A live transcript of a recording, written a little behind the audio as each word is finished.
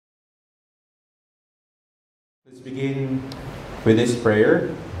Let's begin with this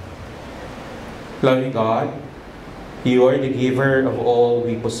prayer. Loving God, you are the giver of all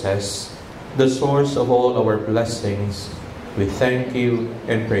we possess, the source of all our blessings. We thank you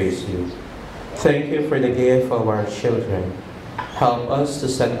and praise you. Thank you for the gift of our children. Help us to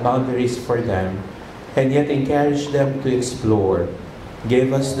set boundaries for them and yet encourage them to explore.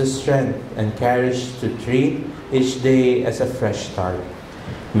 Give us the strength and courage to treat each day as a fresh start.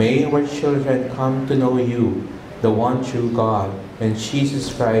 May our children come to know you, the one true God, and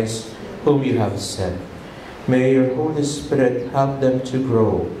Jesus Christ, whom you have sent. May your Holy Spirit help them to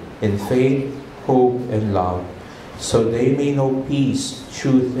grow in faith, hope, and love, so they may know peace,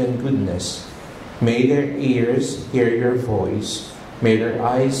 truth, and goodness. May their ears hear your voice. May their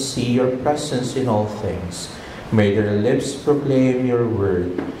eyes see your presence in all things. May their lips proclaim your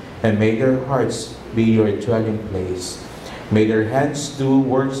word, and may their hearts be your dwelling place. May their hands do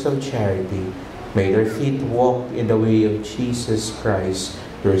works of charity. May their feet walk in the way of Jesus Christ,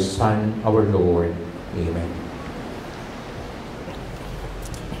 your Son, our Lord. Amen.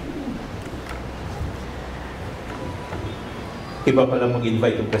 Iba pala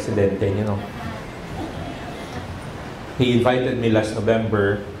mag-invite yung presidente, you know. He invited me last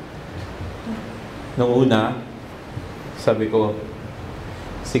November. Nung una, sabi ko,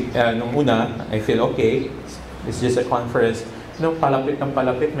 nung una, I feel okay. It's just a conference. Nung palapit ng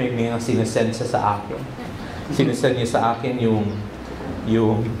palapit, may mga sinesend sa akin. Sinesend niya sa akin yung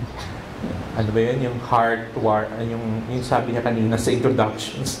ano ba yun, yung heart war, yung sabi niya kanina sa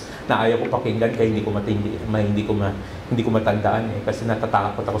introductions na ayaw ko pakinggan kaya hindi ko matandaan eh, kasi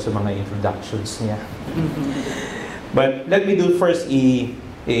natatakot ako sa mga introductions niya. But let me do first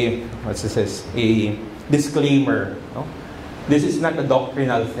what's this? A disclaimer. No? This is not a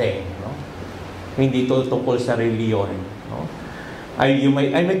doctrinal thing. No? Hindi ito tungkol sa reliyon. No?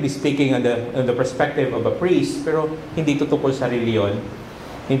 I might be speaking on the perspective of a priest, pero hindi ito tungkol sa reliyon.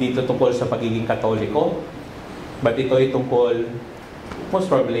 Hindi ito tungkol sa pagiging Katoliko. But ito ay tungkol, most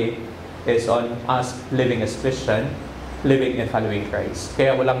probably, is on us living as Christian, living and following Christ.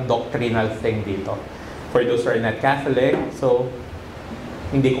 Kaya walang doctrinal thing dito. For those who are not Catholic, so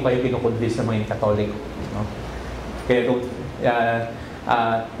hindi ko kayo kinukonvince na maging Katoliko. No? Kaya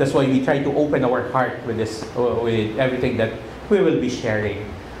that's why we try to open our heart with this, with everything that we will be sharing.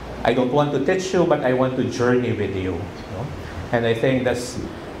 I don't want to teach you, but I want to journey with you. No? And I think that's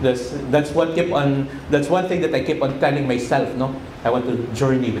one thing that I keep on telling myself. No, I want to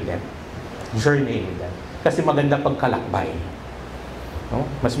journey with them, Kasi maganda pagkalakbay. No,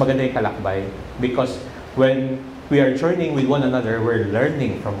 mas maganda yung kalakbay because when we are journeying with one another, we're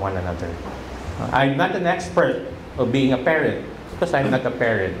learning from one another. I'm not an expert of being a parent because I'm not a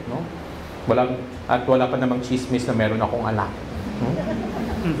parent. No, wala pa namang chismis na meron akong anak. No?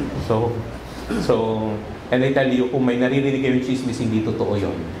 So, and I tell you, kung may naririnig kayong chismis, hindi totoo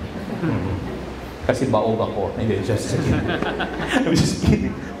yun. Kasi baog ako. Hindi, just kidding. I'm just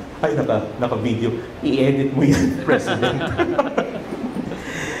kidding. Ay, naka-video. I-edit mo yan, President.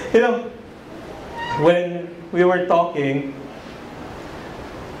 You know, when we were talking,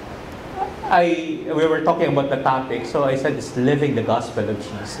 we were talking about the topic, so I said it's living the gospel of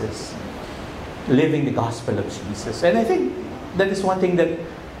Jesus. Living the gospel of Jesus. And I think that is one thing that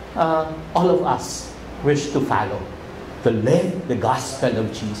all of us wish to follow. To live the gospel of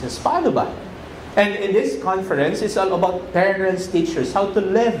Jesus. Paano ba? And in this conference, it's all about parents, teachers, how to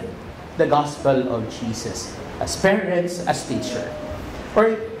live the gospel of Jesus. As parents, as teacher.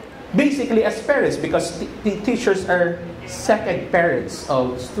 Or basically as parents, because the teachers are second parents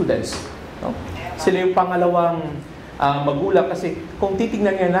of students. No? Sila yung pangalawang magulang kasi kung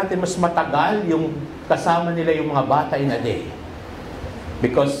titingnan nga natin, mas matagal yung kasama nila yung mga bata in a day.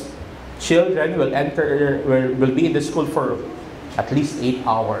 Because children will be in the school for at least 8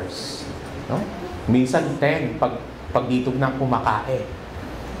 hours. No? Minsan 10 pag dito na kumakain.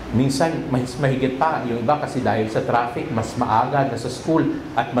 Minsan mas mahigit pa yung iba kasi dahil sa traffic mas maaga na sa school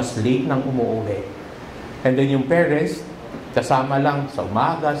at mas late nang umuwi. And then yung parents kasama lang sa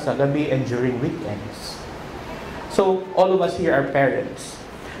umaga, sa gabi, and during weekends. So all of us here are parents.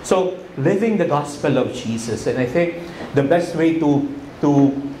 So living the gospel of Jesus, and I think the best way to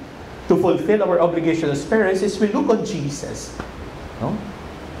fulfill our obligation as parents is we look on Jesus. No?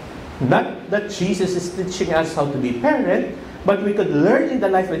 Not that Jesus is teaching us how to be parent, but we could learn in the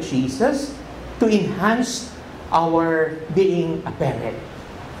life of Jesus to enhance our being a parent.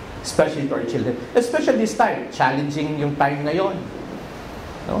 Especially to our children. Especially this time. Challenging yung time ngayon.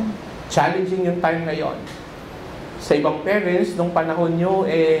 No? Challenging yung time ngayon. Sa ibang parents, nung panahon nyo,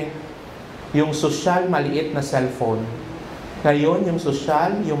 yung social, maliit na cellphone. Ngayon, yung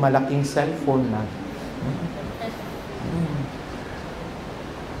social, yung malaking cellphone na.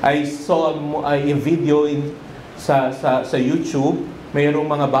 I saw a video sa YouTube, mayroong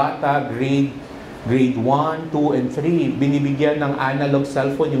mga bata, grade 1, 2, and 3, binibigyan ng analog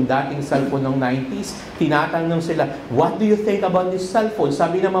cellphone, yung dating cellphone ng 90s. Tinatanong sila, what do you think about this cellphone?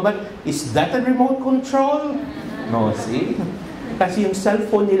 Sabi naman ba, is that a remote control? No, see? Kasi yung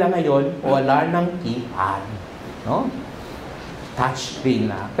cellphone nila ngayon, wala ng keypad. No? Touchscreen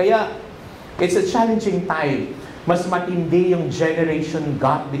na. Kaya, it's a challenging time. Mas matindi yung generation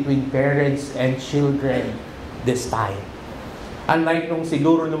gap between parents and children this time. Unlike nung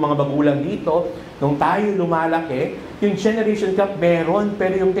siguro ng mga magulang dito, nung tayo lumalaki, yung generation gap meron,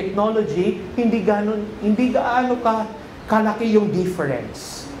 pero yung technology, hindi gaano kalaki yung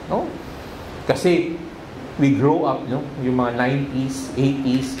difference. No? Kasi, we grow up, no? Yung mga 90s,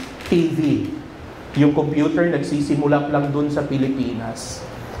 80s, TV. Yung computer, nagsisimula lang dun sa Pilipinas.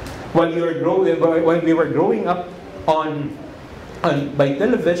 When we were growing up by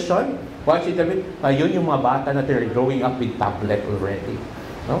television, watching television, ayun yung mga bata na they're growing up with tablet already.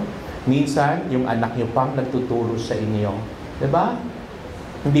 No? Minsan, yung anak nyo pang nagtuturo sa inyo. Diba?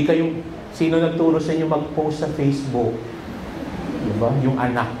 Hindi kayong, sino nagturo sa inyo mag-post sa Facebook? Diba? Yung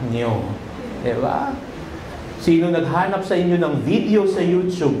anak nyo. Diba? Sino naghanap sa inyo ng video sa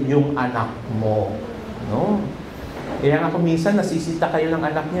YouTube? Yung anak mo. No? Kaya nga kung minsan nasisita kayo ng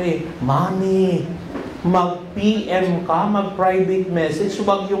anak niya Mami, mag-PM ka, mag-private message,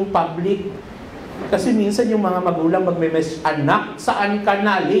 huwag yung public. Kasi minsan yung mga magulang magme-message, anak, saan ka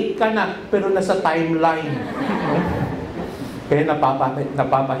na? Late ka na. Pero nasa timeline. Kaya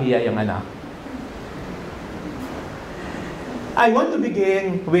napapahiya yung anak. I want to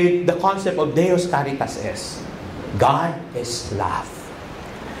begin with the concept of Deus Caritas Est. God is love.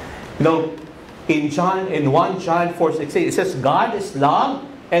 You know, in 1 John 4:16, it says, God is love,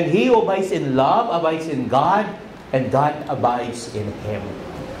 and he who abides in love abides in God, and God abides in him.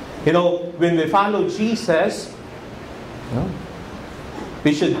 You know, when we follow Jesus,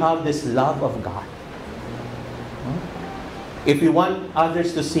 we should have this love of God. If we want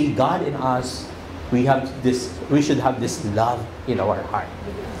others to see God in us, we should have this love in our heart.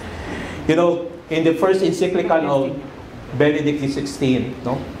 You know, in the first encyclical of Benedict XVI,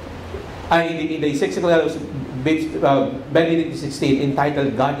 in the encyclical of Benedict XVI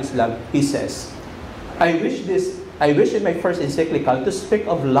entitled God is Love, he says, I wish in my first encyclical to speak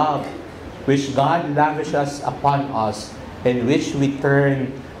of love which God lavishes upon us and which we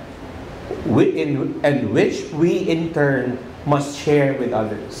in turn must share with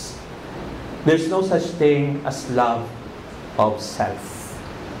others. There's no such thing as love of self.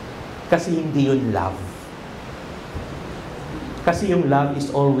 Kasi hindi yun love. Kasi yung love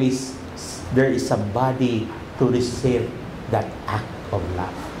is always, there is somebody to receive that act of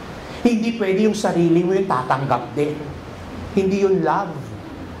love. Hindi pwede yung sarili mo yung tatanggap din. Hindi yun love.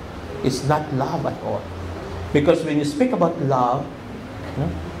 It's not love at all. Because when you speak about love,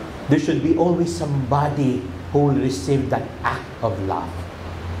 there should be always somebody who will receive that act of love.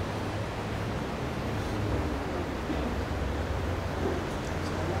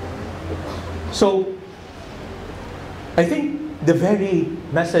 So, I think the very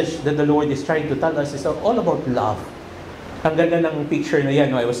message that the Lord is trying to tell us is all about love. Ang ganda ng picture na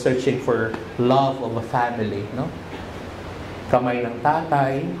yan, I was searching for love of a family. No? Kamay ng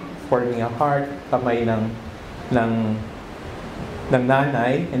tatay, forming a heart, kamay ng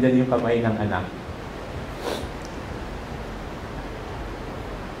nanay, and then yung kamay ng anak.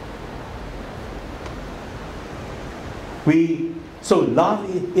 So love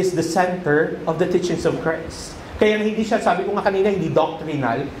is the center of the teachings of Christ. Kaya hindi siya, sabi ko nga kanina, hindi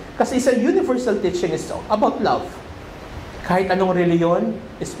doctrinal. Kasi it's a universal teaching, is about love. Kahit anong reliyon,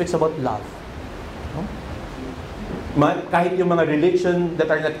 it speaks about love. No? Kahit yung mga religion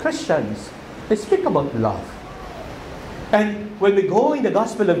that are not Christians, they speak about love. And when we go in the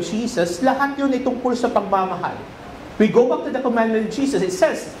gospel of Jesus, lahat yun ay tungkol sa pagmamahal. We go back to the commandment of Jesus. It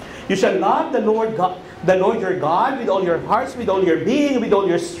says, you shall love the Lord your God with all your hearts, with all your being, with all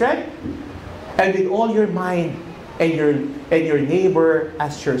your strength, and with all your mind, and your neighbor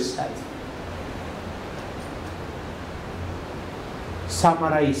as yourself.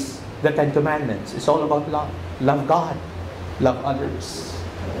 Summarize the Ten Commandments. It's all about love. Love God. Love others.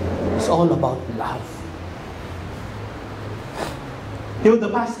 It's all about love. You know, the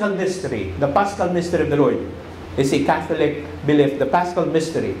Paschal mystery of the Lord is a Catholic belief. The Paschal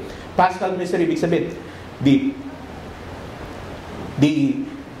mystery, ibig sabihin,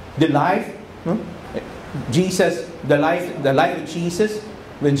 the life, Jesus, the life of Jesus,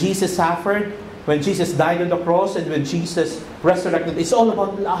 when Jesus suffered, when Jesus died on the cross, and when Jesus resurrected, it's all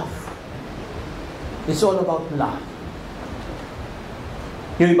about love. It's all about love.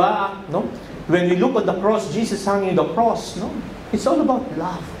 Yung iba, no? When we look at the cross, Jesus hanging the cross, no? It's all about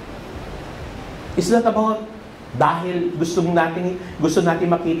love. It's not about dahil gusto natin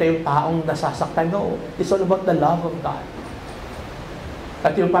makita yung taong nasasaktan. No, it's all about the love of God.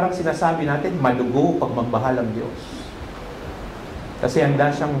 At yung parang sinasabi natin, madugo pag magmahal ang Diyos. Kasi handa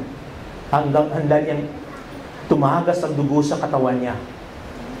niyang tumagas ang dugo sa katawan niya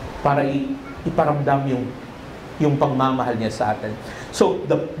para iparamdam yung pagmamahal niya sa atin. So,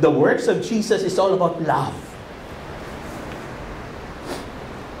 the works of Jesus is all about love.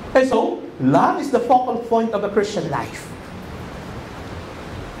 And so, love is the focal point of a Christian life.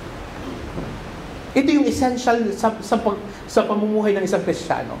 Ito yung essential sa pamumuhay ng isang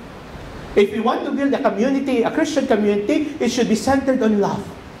Kristiyano. If you want to build a community, a Christian community, it should be centered on love.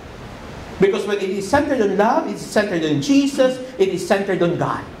 Because when it is centered on love, it is centered on Jesus, it is centered on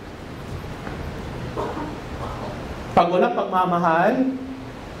God. Pag walang pagmamahal,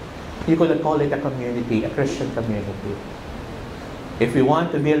 you could not call it a community, a Christian community. If we want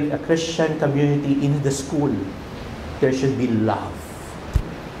to build a Christian community in the school, there should be love.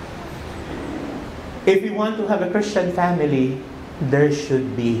 If we want to have a Christian family, there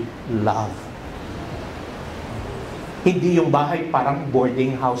should be love. Hindi yung bahay parang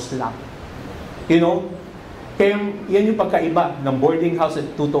boarding house lang. You know, kaya yan yung pagkaiba ng boarding house at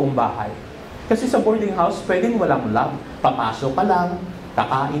totoong bahay. Kasi sa boarding house, pwedeng walang love. Papasok ka lang,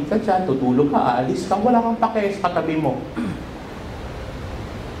 kakain ka dyan, tutulog ka, aalis ka, wala kang pake sa katabi mo.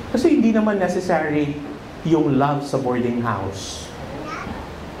 Kasi hindi naman necessary yung love sa boarding house.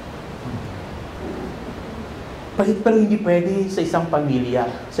 Pero hindi pwede sa isang pamilya,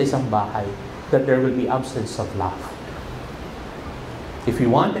 sa isang bahay, that there will be absence of love. If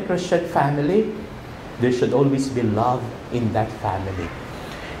you want a Christian family, there should always be love in that family.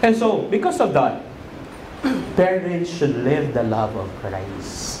 And so, because of that, parents should live the love of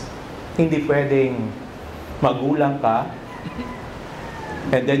Christ. Hindi pwedeng magulang ka,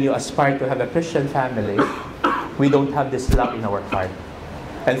 and then you aspire to have a Christian family, we don't have this love in our heart.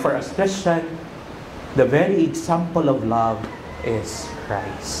 And for us Christian, the very example of love is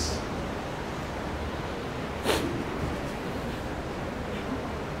Christ.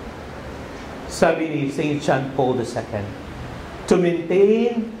 Sabi ni St. John Paul II, to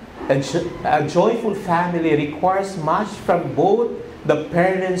maintain a joyful family requires much from both the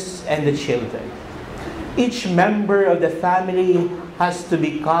parents and the children. Each member of the family has to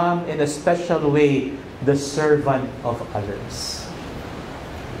become, in a special way, the servant of others.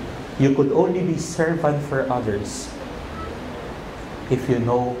 You could only be servant for others if you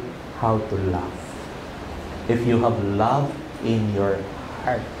know how to love. If you have love in your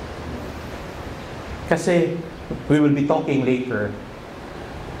heart. Kasi, we will be talking later,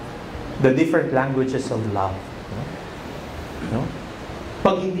 the different languages of love. No?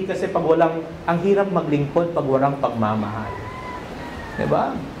 Pag hindi kasi, pag walang, ang hirap maglingkod pag walang pagmamahal.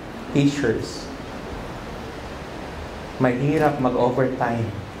 Diba? Teachers. Mahirap mag-overtime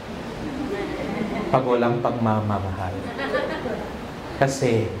pag walang pagmamahal.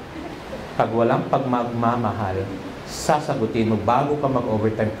 Kasi, pag walang pagmamahal, sasagutin mo, bago ka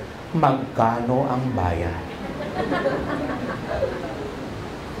mag-overtime, magkano ang bayad?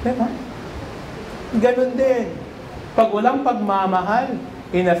 Diba? Ganon din. Pag walang pagmamahal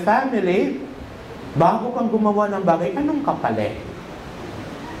in a family, bago kang gumawa ng bagay, anong kapalit?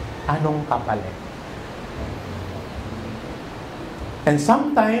 Anong kapalit? And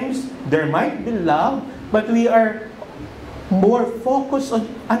sometimes, there might be love, but we are more focused on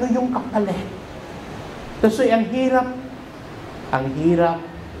ano yung kapalit. Kasi ang hirap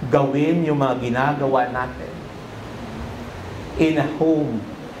gawin yung mga ginagawa natin in a home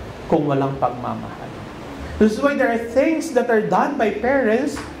kung walang pagmamahal. This is why there are things that are done by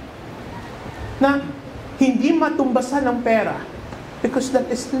parents na hindi matumbasan ng pera. Because that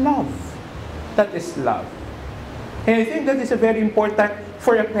is love. That is love. And I think that is a very important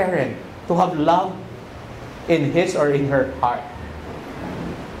for a parent to have love in his or in her heart.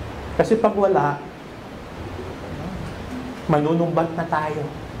 Kasi pag wala, manunumbat na tayo.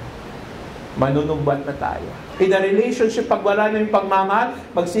 Manunumbat na tayo. In a relationship, pag wala na yung pagmamahal,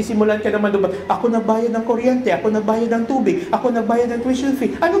 magsisimulan ka naman doon. Ako nagbayad ng kuryente, ako nagbayad ng tubig, ako nagbayad ng tuition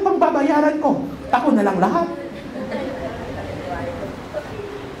fee. Ano pang babayaran ko? Ako na lang lahat.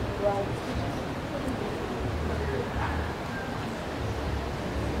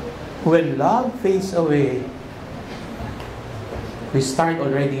 When love fades away, we start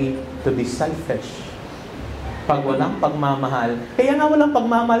already to be selfish. Pag walang pagmamahal, kaya nga walang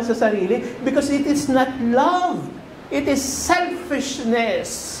pagmamahal sa sarili, because it is not love. It is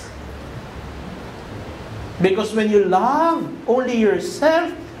selfishness. Because when you love only yourself,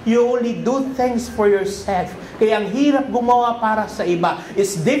 you only do things for yourself. Kaya ang hirap gumawa para sa iba.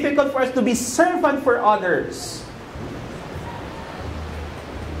 It's difficult for us to be servant for others.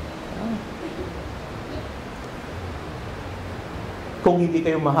 Kung hindi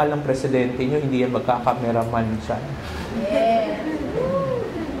kayo mahal ng presidente nyo, hindi yan magkakameraman dyan. Yeah.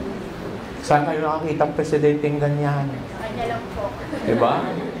 Saan kayo nakakita ang presidenteng ganyan? Kanya lang po. Diba?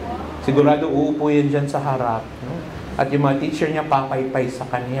 Sigurado uupo yan dyan sa harap. No? At yung mga teacher niya, papaypay sa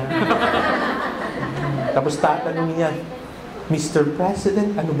kanya. Tapos tatanungin niya, Mr.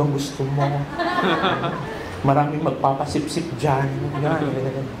 President, ano bang gusto mo? Maraming magpapasipsip dyan. Yan.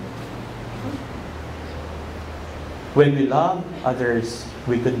 When we love others,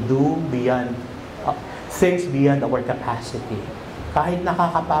 we can do beyond things beyond our capacity. Kahit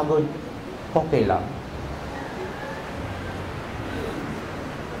nakakapagod, okay lang.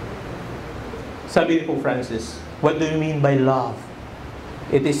 Sabi ni Pope Francis, what do you mean by love?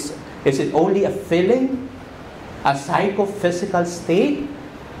 Is it only a feeling? A psychophysical state?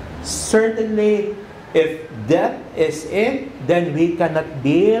 Certainly, if that is it, then we cannot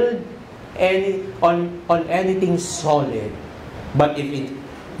build on anything solid. But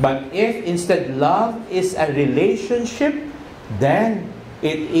if instead love is a relationship, then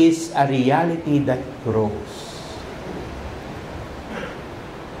it is a reality that grows.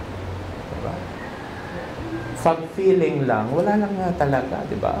 Diba? Pag feeling lang, wala lang nga talaga,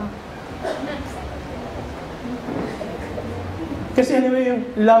 di ba? Kasi anyway, yung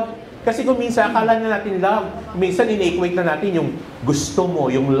love, kasi kung minsan akala na natin love, minsan ina-equate na natin yung gusto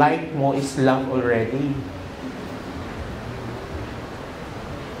mo, yung like mo is love already.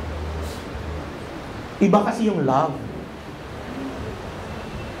 Iba kasi yung love.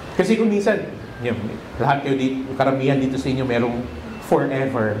 Kasi kung minsan, lahat kayo dito, karamihan dito sa inyo, merong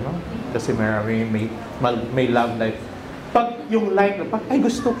forever, no? Kasi may love life. Pag yung like, pag ay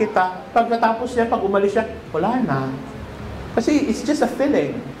gusto kita, pag natapos niya, pag umalis siya, wala na. Kasi it's just a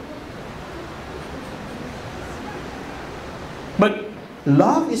feeling. But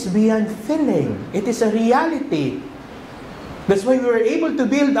love is beyond feeling. It is a reality. That's why we were able to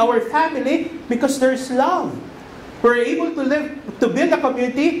build our family, because there's love. We're able to build a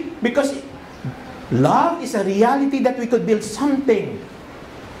community because love is a reality that we could build something.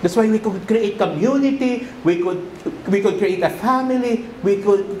 That's why we could create community, we could create a family, we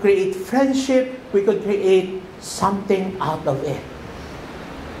could create friendship, we could create something out of it.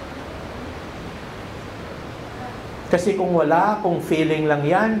 Kasi kung feeling lang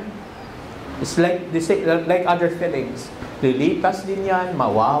yan, it's like other feelings. Lilipas din yan,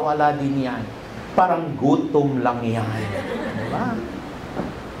 mawawala din yan. Parang gutom lang yan. Diba?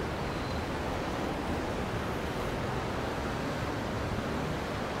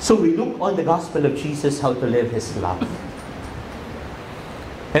 So we look on the gospel of Jesus, how to live His love.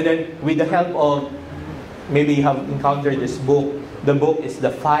 And then with the help of, maybe you have encountered this book. The book is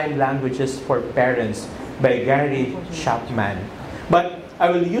The 5 Languages for Parents by Gary Chapman. But I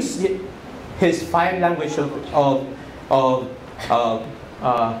will use his 5 languages of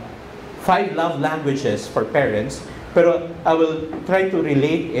 5 love languages for parents, pero I will try to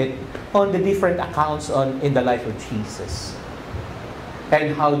relate it on the different accounts in the life of Jesus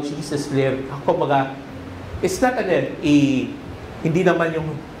and how Jesus lived. Kumbaga, it's not hindi naman yung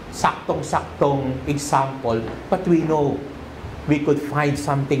saktong-saktong example, but we know we could find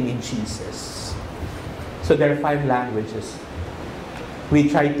something in Jesus. So there are 5 languages. We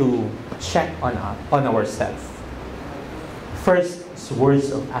try to check on ourselves. First is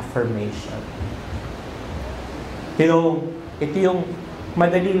words of affirmation. You know, ito yung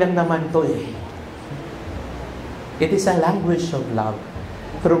madali lang naman to eh. It is a language of love.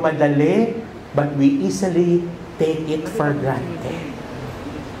 Pero madali, but we easily take it for granted.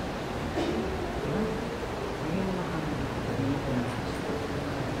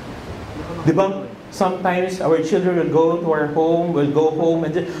 Diba? Sometimes our children will go home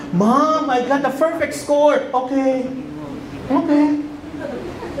and say, Mom, I got a perfect score. Okay. Okay.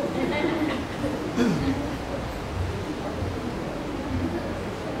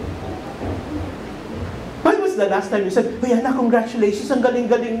 When was the last time you said, "Uy, anak, congratulations, ang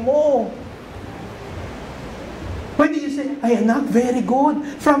galing-galing mo"? When did you say, "Ay, anak, very good.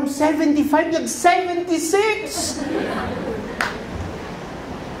 From 75, nag-76."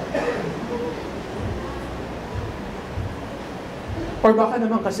 Or baka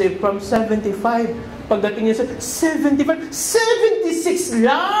naman kasi from 75, pagdating niya sa 75, 76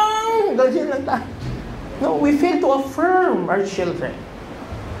 lang! Ganyan lang tayo. No, we fail to affirm our children.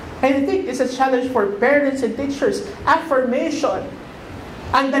 And I think it's a challenge for parents and teachers. Affirmation.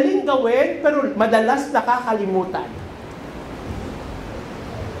 Ang daling gawin, pero madalas nakakalimutan.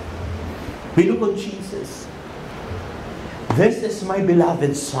 Beloved Jesus, this is my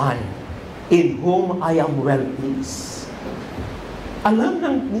beloved Son, in whom I am well pleased. Alam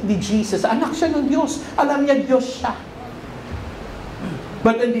ni Jesus, anak siya ng Diyos. Alam niya Diyos siya.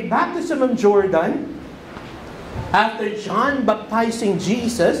 But in the baptism of Jordan, after John baptizing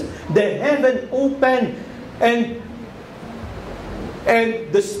Jesus, the heaven opened and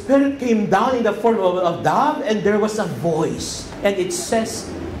the Spirit came down in the form of a dove, and there was a voice. And it says,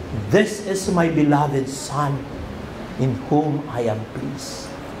 "This is my beloved Son, in whom I am pleased."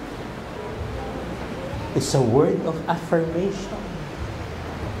 It's a word of affirmation.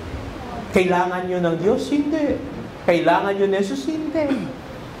 Kailangan nyo ng Diyos? Hindi. Kailangan nyo ng Jesus? Hindi.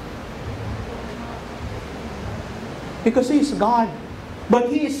 Because He is God. But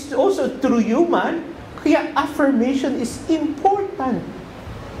He is also true human. Kaya affirmation is important.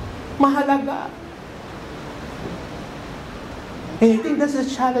 Mahalaga. And I think that's a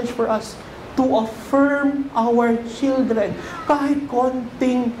challenge for us to affirm our children. Kahit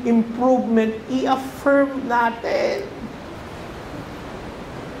konting improvement, i-affirm natin.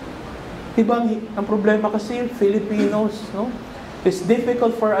 Diba, ang problema kasi Filipinos, no? It's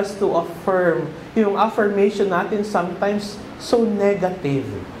difficult for us to affirm. Yung affirmation natin sometimes so negative.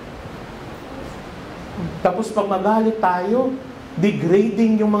 Tapos pag magalit tayo,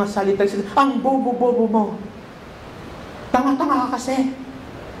 degrading yung mga salita. Ang bobo-bobo mo. Tanga-tanga ka kasi.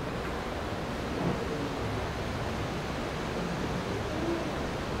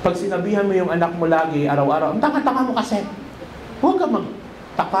 Pag sinabihan mo yung anak mo lagi, araw-araw, ang tanga-tanga mo kasi. Huwag ka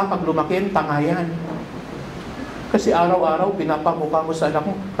magtaka pag lumaki, tanga yan. Kasi araw-araw, pinapamukha mo sa anak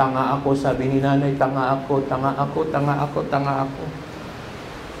mo, tanga ako, sabi ni nanay, tanga ako, tanga ako, tanga ako, tanga ako.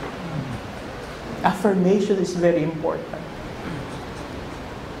 Affirmation is very important.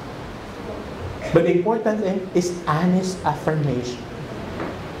 But the important thing is honest affirmation.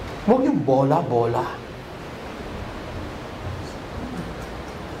 Huwag yung bola-bola.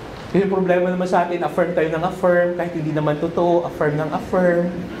 Yung problema naman sa atin, affirm tayo ng affirm, kahit hindi naman totoo, affirm ng affirm.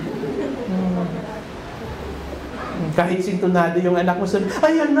 Kahit sintonado yung anak mo, sabi,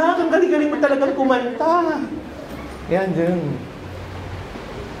 ay anak, ang galing-galing mo talagang kumanta. Yan, dyan.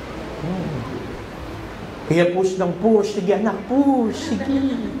 Kaya push ng push. Sige anak, push.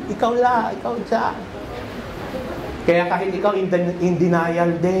 Sige. Ikaw la, ikaw dyan. Kaya kahit ikaw in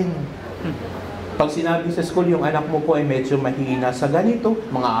denial din. Pag sinabi sa school, yung anak mo po ay medyo mahina sa ganito,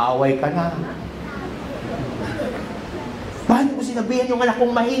 mga away ka na. Paano ko sinabihan yung anak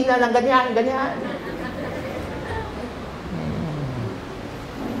kong mahina ng ganyan, ganyan?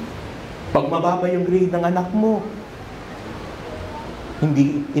 Pag mababa yung grade ng anak mo,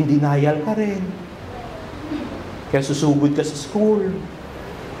 hindi in denial ka rin. Kaya susugod ka sa school.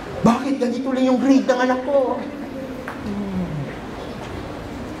 Bakit ganito lang yung grade ng anak ko?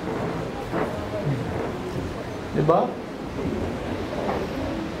 Diba?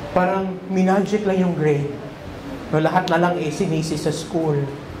 Parang minagic lang yung grade. No, lahat na lang sinisi sa school.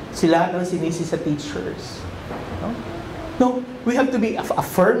 Sila ang sinisi sa teachers. No, we have to be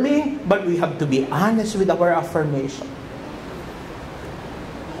affirming, but we have to be honest with our affirmation.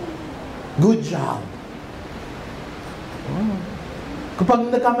 Good job.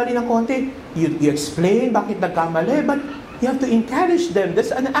 Kapag nagkamali ng konti, you explain bakit nagkamali, but you have to encourage them.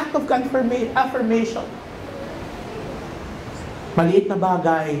 That's an act of affirmation. Maliit na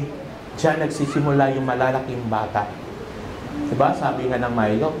bagay, diyan nagsisimula yung malalaking bata. Diba? Sabi nga ng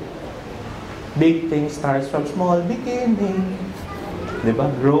Milo, big thing starts from small beginning.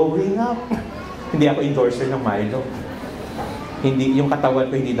 Diba? Growing up. Hindi ako endorser ng Milo. Hindi, yung katawan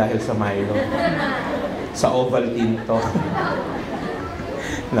ko hindi dahil sa Milo. Sa Ovaltine to.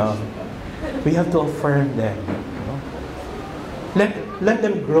 No. We have to affirm them. No? Let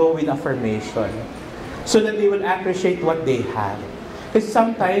them grow with affirmation. So that they will appreciate what they have. Kasi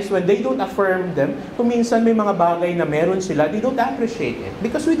sometimes, when they don't affirm them, kung minsan may mga bagay na meron sila, they don't appreciate it.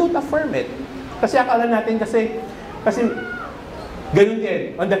 Because we don't affirm it. Kasi akala natin kasi ganun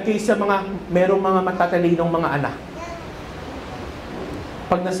din. On the case sa merong mga matatalinong mga anak.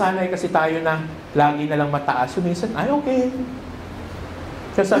 Pag nasanay kasi tayo na lagi na lang mataas, so minsan, ay okay.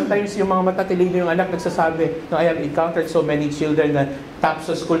 Kasi sometimes yung mga matatalino yung anak nagsasabi, no, I have encountered so many children na top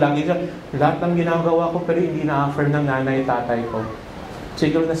sa school lagi siya, lahat ng ginagawa ko pero hindi na-affirm ng nanay at tatay ko.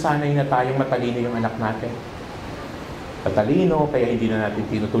 Siguro nasanay na tayong matalino yung anak natin. Matalino, kaya hindi na natin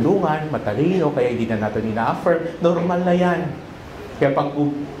tinutulungan. Matalino, kaya hindi na natin ina-affirm. Normal na yan. Kaya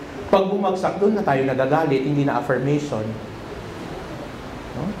pag bumagsak doon na tayo nagagalit, hindi na affirmation.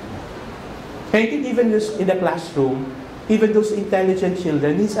 No? Kaya even in the classroom, Even those intelligent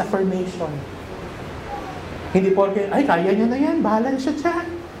children needs affirmation. Hindi porke, ay, kaya niya na yan, bahala na siya dyan.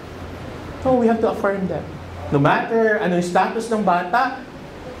 No, we have to affirm them. No matter ano yung status ng bata,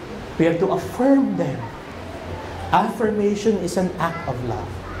 we have to affirm them. Affirmation is an act of love.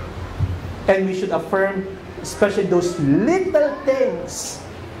 And we should affirm especially those little things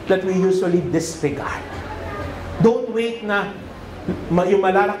that we usually disregard. Don't wait na yung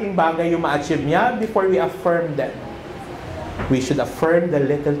malalaking bagay yung ma-achieve niya before we affirm them. We should affirm the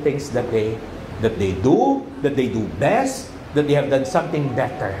little things that they do best, that they have done something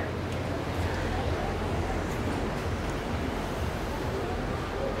better.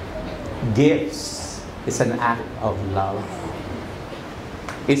 Gifts is an act of love.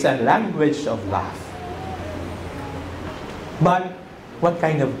 It's a language of love. But what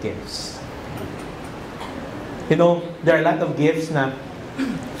kind of gifts? You know, there are a lot of gifts na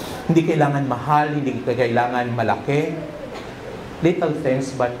hindi kailangan mahal, hindi kailangan malaki. Little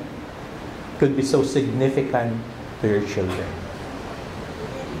things, but could be so significant to your children.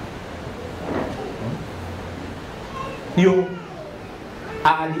 Yung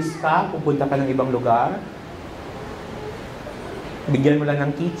aalis ka, pupunta ka ng ibang lugar, bigyan mo lang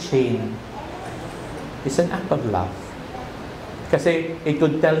ng keychain. It's an act of love. Kasi it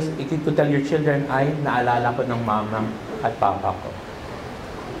could tell your children, ay, naalala ko ng mama at papa ko.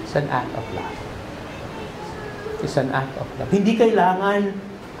 It's an act of love. It's an act of love. Hindi kailangan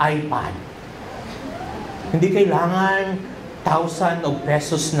iPad. Hindi kailangan thousands of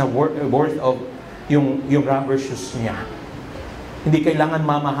pesos na worth of yung rubber shoes niya. Hindi kailangan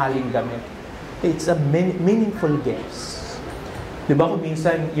mamahaling gamit. It's a meaningful gifts. Di ba kung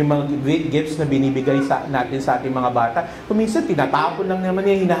minsan yung mga gifts na binibigay natin sa ating mga bata, kung minsan tinatapon lang naman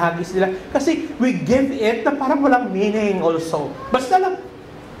yung hinahagis nila. Kasi we give it na parang walang meaning also. Basta lang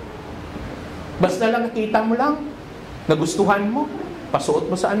nakita mo lang, nagustuhan mo,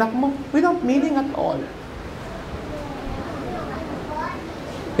 pasuot mo sa anak mo, without meaning at all.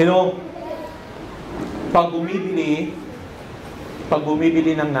 You know, pag bumibili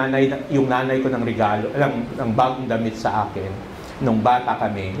ng yung nanay ko ng regalo, ng bagong damit sa akin, nung bata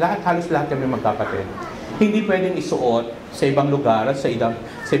kami, halos lahat kami magkapatid, hindi pwedeng isuot sa ibang lugar at sa ibang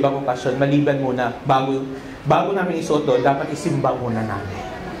okasyon, maliban muna, bago namin isuot doon, dapat isimba muna namin.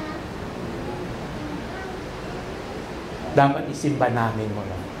 Dapat isimba namin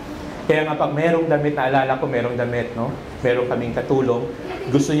muna. Kaya nga pag merong damit, naalala ko merong damit, no? Meron kaming katulong,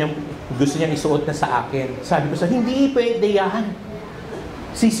 gusto niyang isuot na sa akin. Sabi ko hindi pwede yan.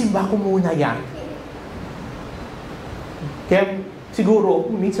 Sisimba ko muna yan. Kaya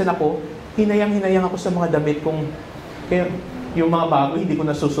siguro, minsan ako, hinayang ako sa mga damit kung, kaya yung mga bago, hindi ko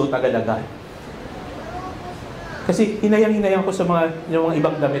nasusuot agad-agad. Kasi hinayang ko sa yung mga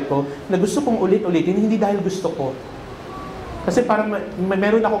ibang damit ko, na gusto kong ulit-ulitin, hindi dahil gusto ko. Kasi parang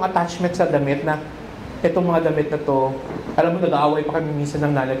meron akong attachment sa damit na itong mga damit na to, alam mo, nag-aaway pa kami minsan ng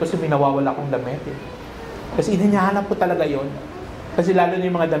nanay ko kasi may nawawala akong damit eh. Kasi hinahanap ko talaga yon. Kasi lalo na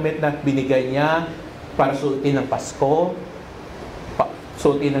yung mga damit na binigay niya para suotin ng Pasko,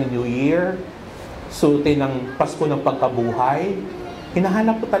 suotin ng New Year, suotin ng Pasko ng pagkabuhay.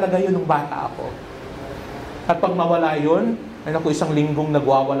 Hinahanap ko talaga yun nung bata ako. At pag mawala yun, ay naku, isang linggong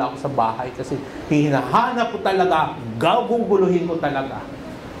nagwawala ako sa bahay kasi hinahanap ko talaga, gaguguluhin ko talaga.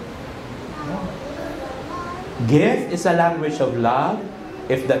 Gift is a language of love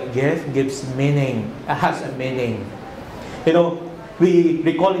if that gift gives meaning, has a meaning. You know, we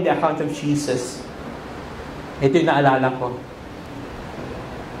recall in the account of Jesus, ito yung naalala ko.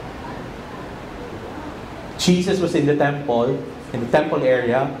 Jesus was in the temple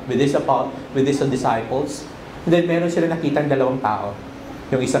area with his disciples. And then meron sila nakitang dalawang tao.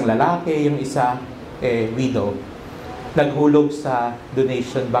 Yung isang lalaki, yung isa widow. Naghulog sa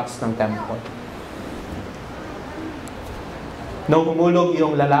donation box ng temple. Nung humulog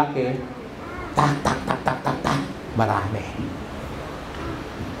yung lalaki, tak, marami.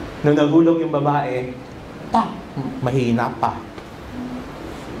 Nung naghulog yung babae, tak, mahina pa.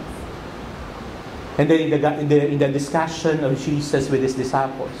 And then in the discussion of Jesus with his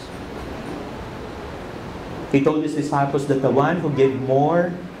disciples, he told his disciples that the one who gave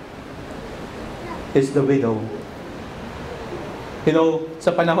more is the widow. You know,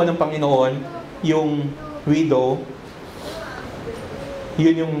 sa panahon ng Panginoon, yung widow,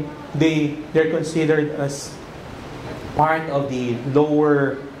 yun yung they're considered as part of the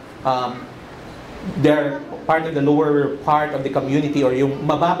lower they're part of the lower part of the community, or yung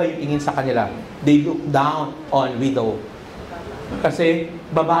mababa yung tingin sa kanila. They look down on widow. Kasi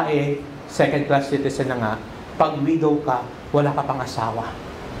babae, second class citizen na nga, pag widow ka, wala ka pang asawa.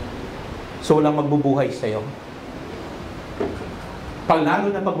 So walang magbubuhay sa'yo.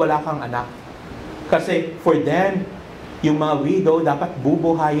 Lalo na pag wala kang anak. Kasi for them, yung mga widow, dapat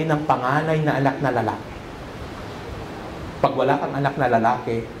bubuhayin ng panganay na anak na lalaki. Pag wala kang anak na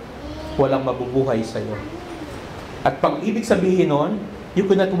lalaki, walang mabubuhay sa'yo. At pag ibig sabihin nun, you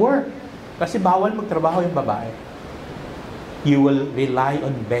cannot work. Kasi bawal magtrabaho yung babae. You will rely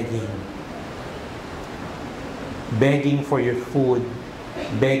on begging. Begging for your food.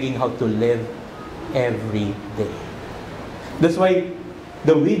 Begging how to live every day. That's why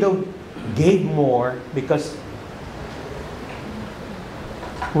the widow gave more, because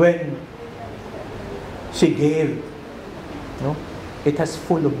when she gave, no, it has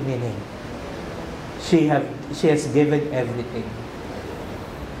full of meaning. She has given everything.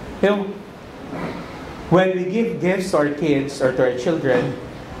 You know, when we give gifts to our kids or to our children,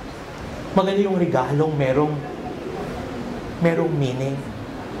 maganda yung regalong merong meaning.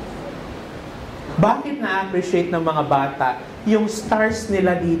 Bakit na-appreciate ng mga bata yung stars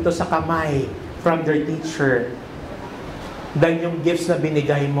nila dito sa kamay from their teacher than yung gifts na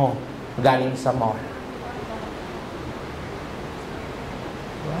binigay mo galing sa mall?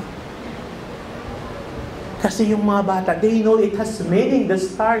 Kasi yung mga bata, they know it has meaning. The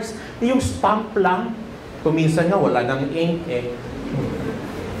stars, yung stamp lang, kuminsan nga wala nang ink eh.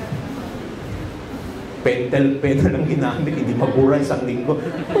 Pentel pen na lang ginamit, hindi mabura isang linggo.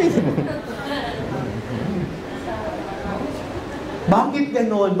 Bakit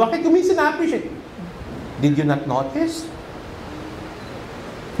ganon? Bakit kuminsan na-appreciate? Did you not notice?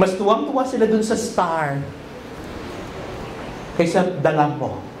 Mas tuwang-tuwa sila dun sa star kaysa dala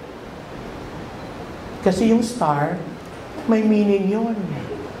mo. Kasi yung star, may meaning yun.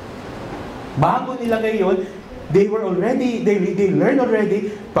 Bago nilagay yun, they learn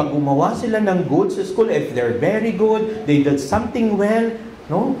already, pag gumawa sila ng good sa school, if they're very good, they did something well,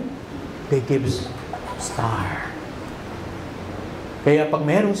 no? They give star. Kaya pag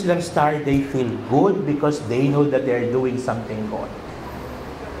meron silang star, they feel good because they know that they're doing something good.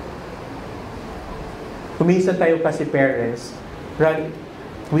 Kuminsan tayo kasi parents,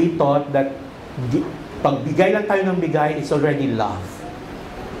 we thought that pag bigay lang tayo ng bigay, it's already love.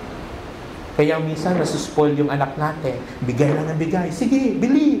 Kaya minsan nasuspoil yung anak natin. Bigay lang ng bigay. Sige,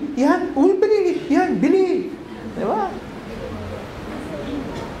 bili. Yan. Uy, bili. Yan, bili. Diba?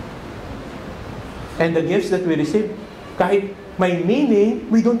 And the gifts that we receive, kahit may meaning,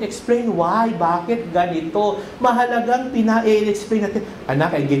 we don't explain why, bakit, ganito. Mahalagang pina-explain natin.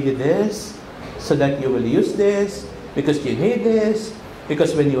 Anak, I give you this so that you will use this because you need this,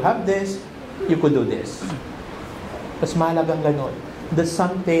 because when you have this, you could do this. Mas mahalagang ganon. That's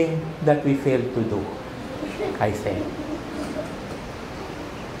something that we fail to do, I think.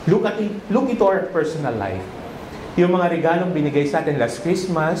 Look into our personal life. Yung mga regalong binigay sa atin last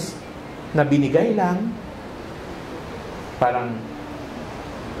Christmas, na binigay lang, parang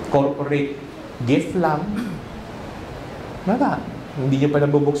corporate gift lang, hindi nyo pa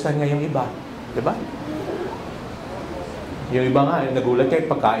nabubuksan nga yung iba. Diba? Yung iba nga, nagulat kayo,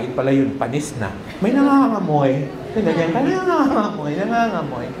 pagkain pala yun, panis na. May nangangamoy.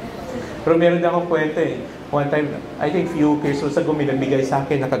 Nangangamoy. Pero meron din akong kwento eh. One time, I think few Christmas ago, may nagbigay sa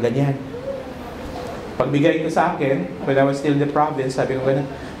akin, nakaganyan. Pagbigay ko sa akin, when I was still in the province, sabi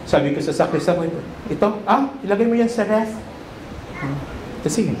ko sa sakristan ko, ito, ilagay mo yan sa ref.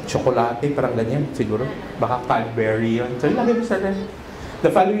 Kasi tsokolate, parang ganyan, siguro. Baka Cadbury yun. So, ilagay mo sa ref. The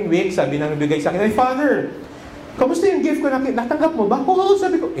following week, sabi na nagbigay sa akin, "Hey, Father, kamusta yung gift ko na natanggap mo ba?" Oo,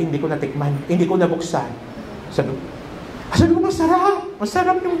 sabi ko, hindi ko natikman, hindi ko nabuksan. Sabi ko, masarap!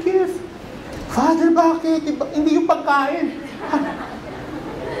 Masarap yung gift. Father, bakit? Hindi yung pagkain.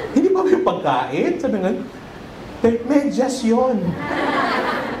 Hindi ba yung pagkain? Sabi nga, medyas yun.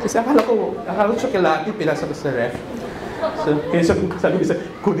 Kasi akala ko tsokolate, pinasa ko sa ref. So, kaya sabi ko,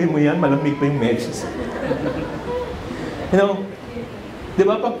 kunin mo yan, malamig pa yung medyas. You know, di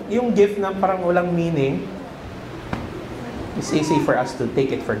ba pag yung gift na parang walang meaning, it's easy for us to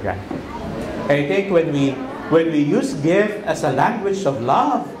take it for granted. I think when we use gift as a language of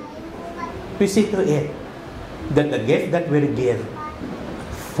love, we see to it that the gift that we give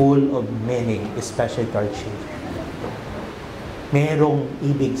full of meaning, especially to our children. Merong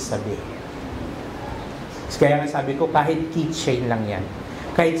ibig sabihin. Kaya nga sabi ko, kahit keychain lang yan,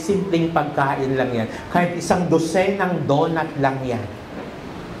 kahit simpleng pagkain lang yan, kahit isang dosenang donut lang yan,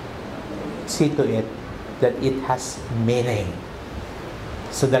 see to it that it has meaning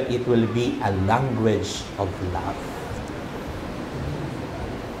so that it will be a language of love.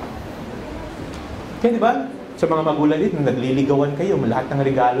 Kaya diba, sa mga magulang dito, nagliligawan kayo, lahat ng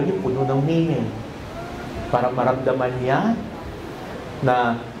regalo niyo puno ng meaning. Para maramdaman niya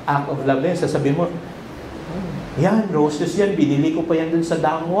na act of love din, sasabihin mo, Yan, roses yan. Binili ko pa yan dun sa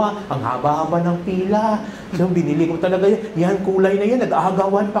Dangwa. Ang haba-haba ng pila. So, binili ko talaga yan. Yan, kulay na yan.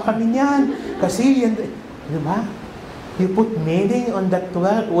 Nag-aagawan pa kami yan. Kasi yan, di ba? You put meaning on that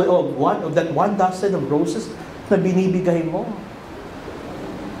 12, of that 1 dozen of roses na binibigay mo.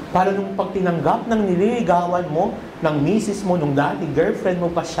 Para nung pag tinanggap ng nililigawan mo, ng misis mo, nung dati girlfriend mo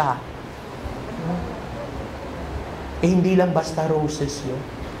pa siya, eh hindi lang basta roses yun.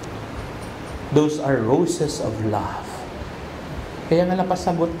 Those are roses of love. Kaya nga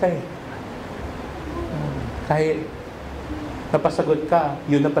napasagot ka eh. Kahit napasagot ka,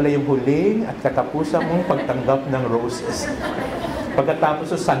 yun na pala yung huling at katapusan mong pagtanggap ng roses.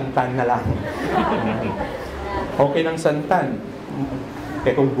 Pagkatapos santan na lang. Okay ng santan.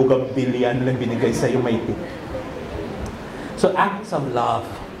 Eh kung bugambilyan lang binigay sa'yo, may tip. So acts of love.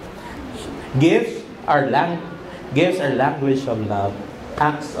 Gifts are language of love.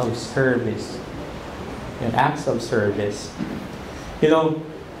 Acts of service. And acts of service. You know,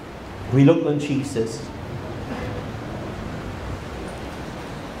 we look on Jesus.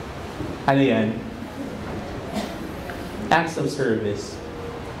 Ano yan? Acts of service.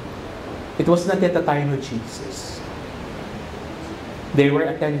 It was not yet the time of Jesus. They were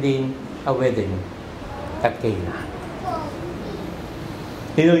attending a wedding at Cana.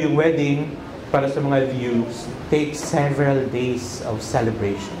 You know, yung wedding, para sa mga views, takes several days of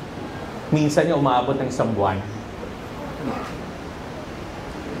celebration. Minsan yung umabot ng isang buwan.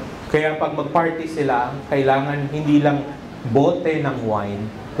 Kaya pag mag-party sila, kailangan hindi lang bote ng wine,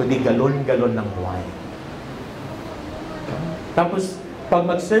 kundi galon-galon ng wine. Tapos, pag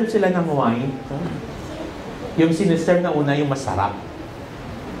mag-serve sila ng wine, yung siniserve na una, yung masarap.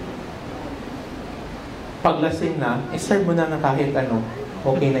 Paglasing na, serve mo na ng kahit ano,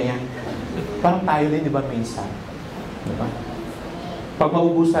 okay na yan. Parang tayo din, di ba, minsan? Di ba? Pag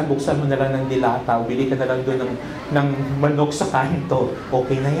maubusan, buksan mo na lang ng dilata, bili ka na lang doon ng manok sa kanto,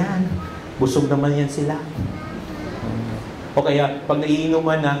 okay na yan. Busog naman yan sila. O kaya, pag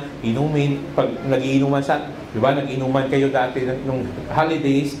naiinuman na, inumin, pag nagiinuman sa, di ba, nag-inuman kayo dati nung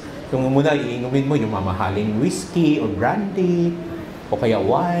holidays, yung muna, iinumin mo yung mamahaling whiskey or brandy, o kaya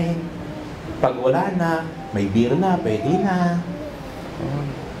wine. Pag wala na, may beer na, pwede na.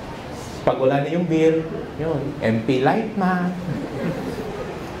 Pag wala na yung beer, yun, MP Light na.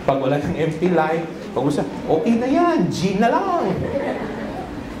 Pag wala ng MP Light, okay na yan, gin na lang.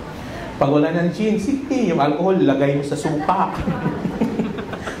 Pag wala ng gin, sige, yung alcohol, lagay mo sa suka.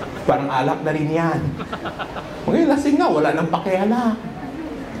 Parang alak na rin yan. Okay, lasing nga, wala nang pakiala.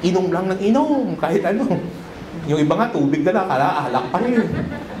 Inom lang ng inom, kahit ano. Yung iba nga, tubig na lang, alak pa rin.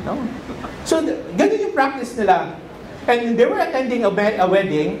 No? So, ganun yung practice nila. And they were attending a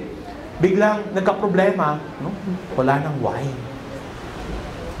wedding, biglang nagka-problema, no? Wala nang wine.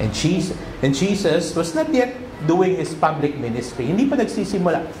 And Jesus was not yet doing his public ministry. Hindi pa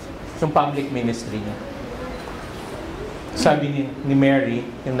nagsisimula yung public ministry niya. Sabi ni Mary,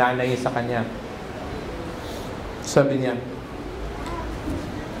 yung nanay sa kanya, sabi ni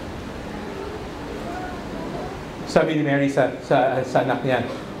Mary sa anak niya,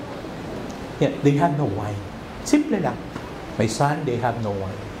 yeah, they have no wine. Simple lang. My son, they have no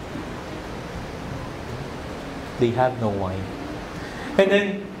wine. They have no wine. And then,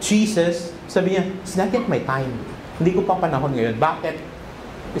 Jesus, sabi niya, it's not yet my time. Hindi ko pa panahon ngayon. Bakit?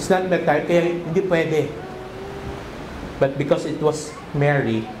 It's not my time, kaya hindi pwede. But because it was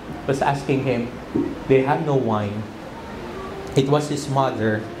Mary was asking him, they have no wine. It was his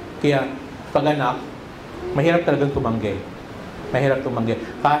mother. Kaya, pag anak, mahirap talagang tumanggi. Mahirap tumanggi.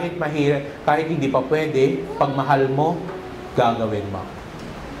 Kahit hindi pa pwede, pag mahal mo, gagawin mo.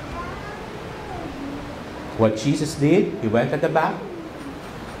 What Jesus did, he went at the back.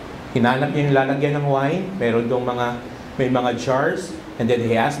 Hinanap niya yung lalagyan ng wine. Meron doon may mga jars. And then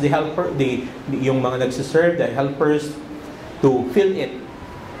he asked the helper, yung mga nagsiserve, the helpers, to fill it.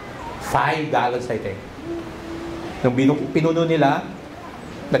 5 gallons, I think. Nung pinuno nila,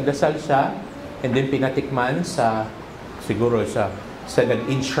 nagdasal siya, and then pinatikman siguro sa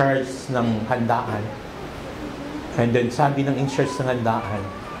nag-in-charge ng handaan. And then sabi ng in-charge ng handaan,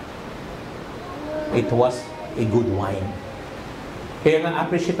 it was a good wine. Kaya nga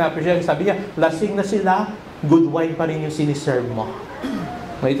appreciate. Sabi niya, lasing na sila, good wine pa rin yung siniserve mo.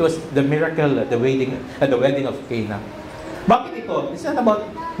 It was the miracle at the wedding of Cana. Bakit ito? It's not about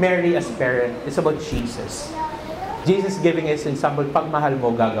Mary as parent. It's about Jesus. Jesus giving us an example, pag mahal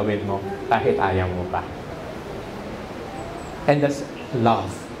mo, gagawin mo, kahit ayaw mo pa. And that's love.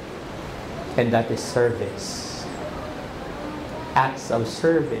 And that is service. Acts of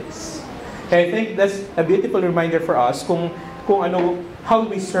service. And I think that's a beautiful reminder for us kung how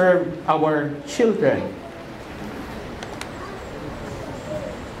we serve our children.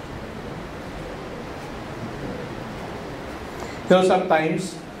 So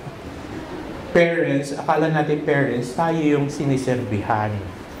sometimes, parents, akala natin parents, tayo yung siniserbihan.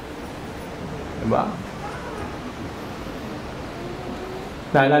 Diba?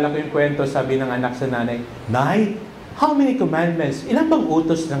 Naalala ko yung kwento, sabi ng anak sa nanay, Nay, how many commandments? Ilan bang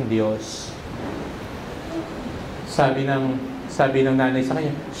utos ng Diyos? Sabi ng nanay sa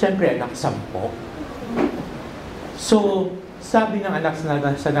kanya, siyempre anak, 10. So, sabi ng anak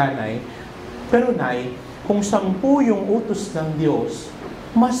sa nanay, pero Nay, kung 10 yung utos ng Diyos,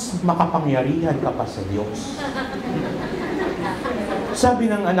 mas makapangyarihan ka pa sa Diyos. Sabi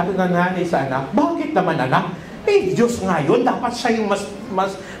ng nanay sa anak, bakit naman anak? Eh, Diyos nga yun, dapat siya yung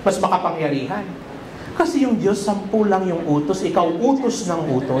mas makapangyarihan. Kasi yung Diyos, 10 lang yung utos, ikaw utos ng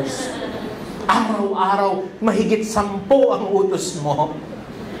utos. Araw-araw, mahigit 10 ang utos mo.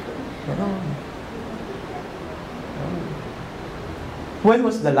 When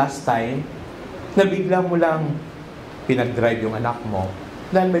was the last time na bigla mo lang pinag-drive yung anak mo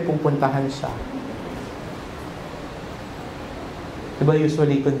dahil may pupuntahan siya? Diba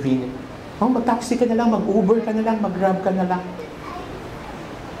usually convenient? Oh, mag-taxi ka na lang, mag-Uber ka na lang, mag-Grab ka na lang.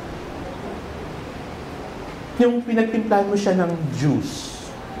 Yung pinagtimplahan mo siya ng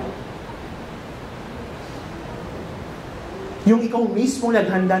juice. Yung ikaw mismo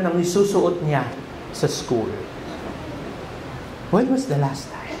naghanda ng isusuot niya sa school. When was the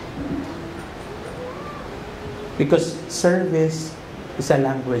last time? Because service is a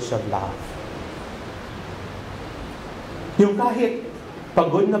language of love. Yung kahit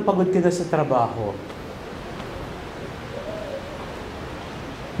pagod na pagod ka na sa trabaho,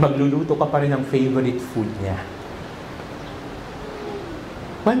 magluluto ka pa rin ng favorite food niya.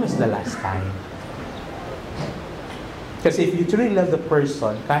 When was the last time? Kasi if you truly love the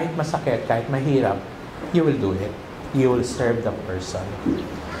person, kahit masakit, kahit mahirap, you will do it. You will serve the person.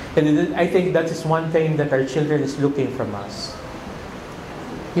 And I think that is one thing that our children is looking from us.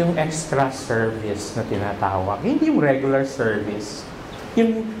 Yung extra service na tinatawag. Hindi yung regular service.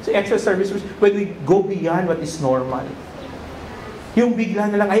 Yung extra service, when we go beyond what is normal. Yung bigla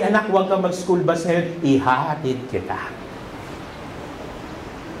na lang, ay anak, huwag kang mag-school bus ngayon, ihahatid kita.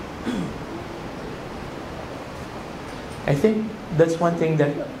 I think that's one thing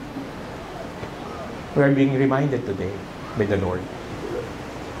that we are being reminded today by the Lord.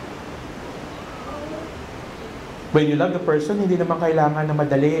 When you love the person, hindi naman kailangan na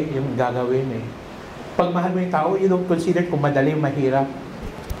madali yung gagawin eh. Pag mahal mo yung tao, you don't consider kung madali o mahirap.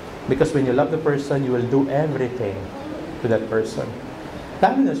 Because when you love the person, you will do everything to that person.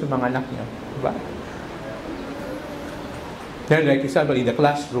 Lalo na sa mga anak niyo. Diba? Then, like example, in the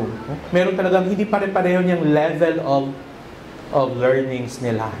classroom, meron talagang hindi pare-pareho niyang level of learnings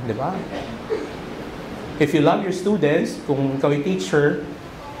nila. Diba? If you love your students, kung ikaw ay teacher,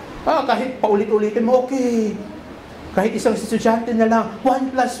 kahit paulit-ulitin mo, okay. Kahit isang estudyante na lang,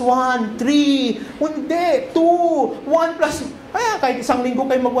 1 plus 1, 3, hindi, 2, 1 plus, kahit isang linggo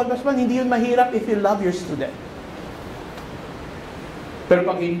kayo mag 1 plus 1, hindi yun mahirap if you love your student. Pero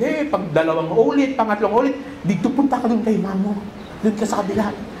pag hindi, pag 2 ulit, 3 ulit, dito punta ka dun kay mamo, dun ka sa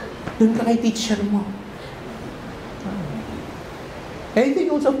kabila, dun ka kay teacher mo. And I think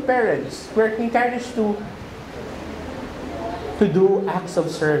also parents, we're encouraged to do acts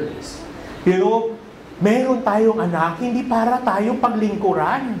of service. You know, meron tayong anak, hindi para tayong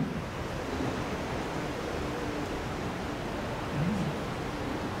paglingkuran.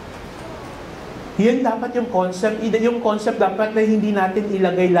 Yan dapat yung concept. Yung concept dapat na hindi natin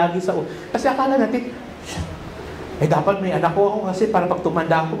ilagay lagi sa... Kasi akala natin, dapat may anak ko ako kasi para pag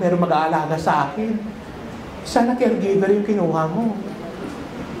tumanda ako, meron mag-aalaga sa akin. Sana caregiver yung kinuha mo.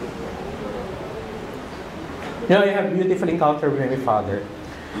 You know, I have a beautiful encounter with my father.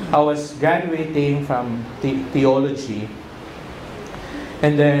 I was graduating from theology,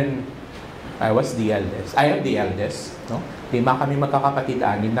 and then I was the eldest. I am the eldest. No? 5 kami magkakapatid,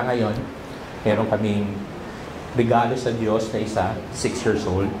 6 na ngayon. Meron kaming regalo sa Diyos na isa, 6 years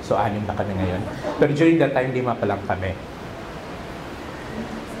old. So, 6 na kami ngayon. Pero during that time, 5 pa lang kami.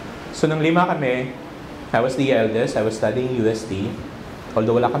 So, nung 5 kami, I was the eldest. I was studying UST.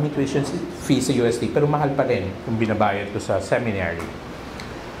 Although wala kami tuition fee sa UST, pero mahal pa rin yung binabayad ko sa seminary.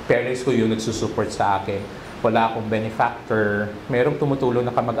 Parents ko yung nagsusupport sa akin. Wala akong benefactor. Merong tumutulong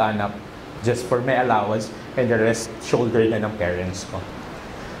na kamag-anak just for my allowance, and the rest shoulder na ng parents ko.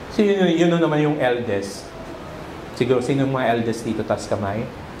 So yun naman yung eldest. Siguro, sino yung mga eldest dito, taas kamay?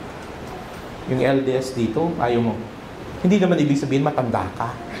 Yung eldest dito, ayaw mo. Hindi naman ibig sabihin matanda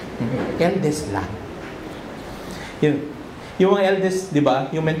ka. Eldest lang. Yung mga eldest, di ba?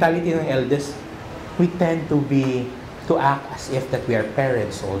 Yung mentality ng eldest, we tend to act as if that we are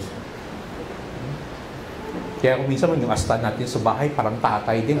parents also. Kaya kung minsan yung asta natin sa bahay, parang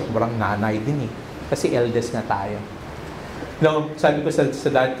tatay din, parang nanay din eh. Kasi eldest na tayo. No, sabi ko sa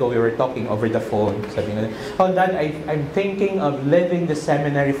dad ko, we were talking over the phone. Sabi ko, oh dad, I'm thinking of leaving the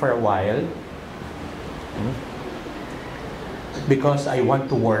seminary for a while. Because I want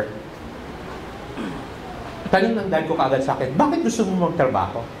to work. Tanong ng dad ko kaagad sa akin, bakit gusto mo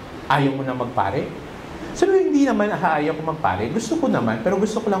magtrabaho? Ayaw mo na magpare? Sabi ko, hindi naman ayaw ko magpare. Gusto ko naman, pero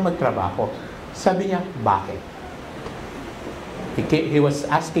gusto ko lang magtrabaho. Sabi niya, bakit? He was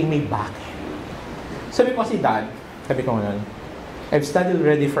asking me, bakit? Sabi ko kasi, dad, sabi ko ngayon, I've studied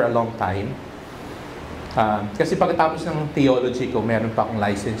already for a long time. Kasi pagkatapos ng theology ko, meron pa akong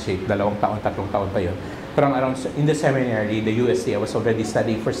licentiate, 2 taon, 3 taon pa yun. Pero around in the seminary, the USC, I was already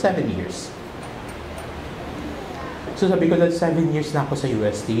studying for 7 years. So sabi ko, 7 years na ako sa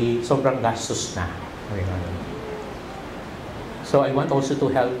UST, sobrang gastos na. So I want also to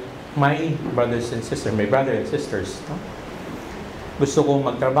help my brothers and sisters, my brother and sisters. No? Gusto kong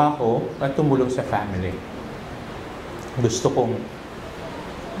magtrabaho at tumulong sa family. Gusto kong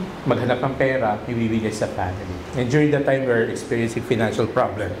maghanap ng pera, ibibigay sa family. And during that time, we were experiencing financial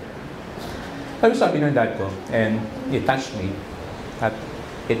problem. Ano sabi ng dad ko? And it touched me. At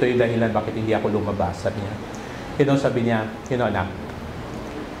ito yung dahilan bakit hindi ako lumabas. Sabi niya, sabi niya, anak,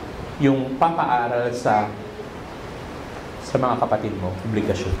 yung papaaral sa mga kapatid mo,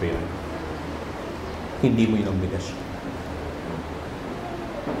 obligasyon ko yun. Hindi mo yung obligasyon.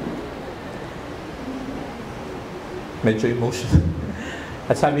 Medyo emotional.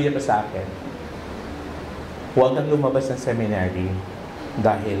 At sabi niya pa sa akin, huwag kang lumabas ng seminary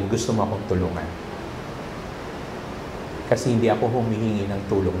dahil gusto mo akong tulungan. Kasi hindi ako humihingi ng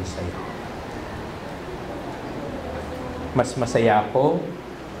tulong sa iyo. Mas masaya ako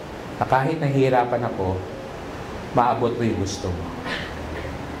na kahit nahihirapan ako, maabot mo yung gusto mo.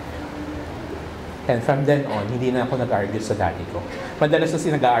 And from then on, hindi na ako nag-argue sa daddy ko. Madalas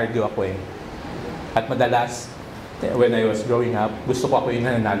kasi nag-argue ako eh. At madalas, when I was growing up, gusto ko ako yung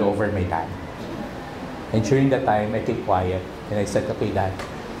nananalo over my dad. And during that time, I kept quiet. And I said, okay, Dad,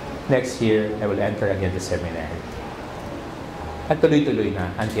 next year, I will enter again the seminary. At tuloy-tuloy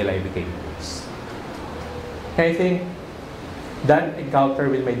na until I became a priest. And I think that encounter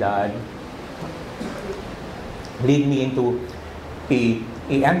with my dad lead me into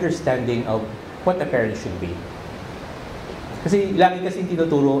a understanding of what a parent should be. Kasi lagi kasing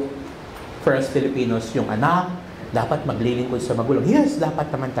tinuturo for us Filipinos, yung anak, dapat maglilingkod sa magulang. Yes,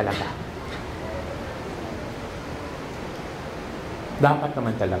 dapat naman talaga. Dapat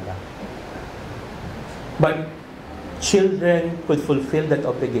naman talaga. But children could fulfill that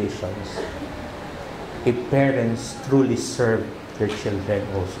obligations if parents truly serve their children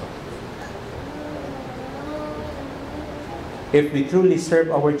also. If we truly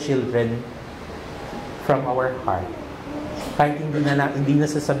serve our children from our heart, kahit hindi na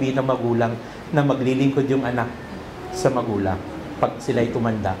sasabihin ng magulang na maglilingkod yung anak sa magulang. Pag sila'y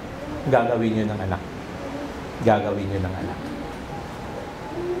tumanda, gagawin nyo ng anak. Gagawin nyo ng anak.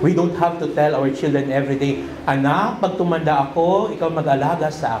 We don't have to tell our children every day, anak, pag tumanda ako, ikaw mag-alaga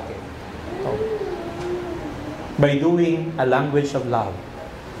sa akin. No. By doing a language of love,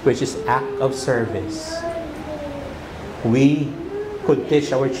 which is act of service, we could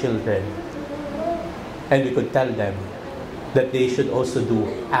teach our children and we could tell them that they should also do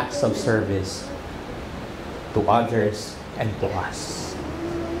acts of service to others and to us.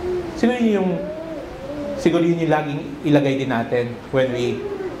 Siguro yun yung laging ilagay din natin when we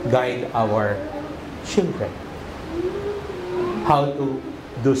guide our children. How to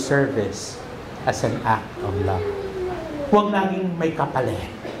do service as an act of love. Huwag laging may kapalit.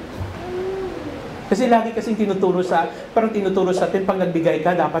 Kasi lagi kasing tinuturo sa atin, pag nagbigay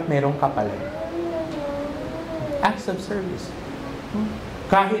ka, dapat mayroong kapalit. Acts of service.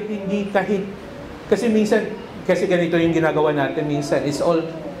 Kasi ganito yung ginagawa natin minsan, it's all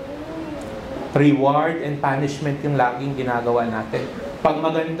reward and punishment yung laging ginagawa natin. Pag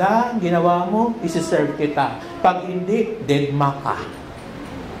maganda ang ginawa mo, isi-serve kita. Pag hindi, deadma ka.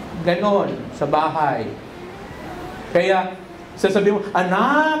 Ganon, sa bahay. Kaya, sasabihin mo,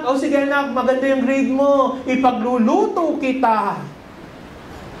 anak, sige anak, maganda yung grade mo, ipagluluto kita.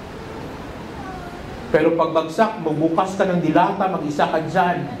 Pero pag bagsak, magbukas ka ng dilata, mag-isa ka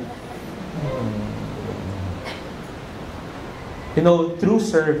dyan. Through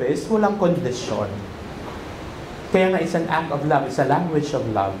service, walang kondisyon. Kaya nga, it's an act of love. It's a language of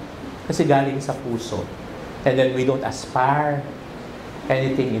love. Kasi galing sa puso. And then we don't aspire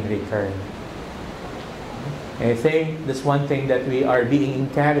anything in return. And I think that's one thing that we are being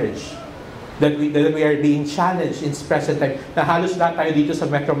encouraged. That we are being challenged in present time. Na halos lahat tayo dito sa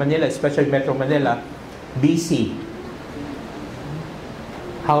Metro Manila, especially Metro Manila, busy.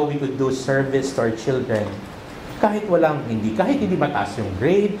 How we could do service to our children. Kahit hindi mataas yung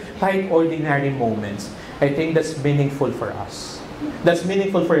grade, kahit ordinary moments. I think that's meaningful for us. That's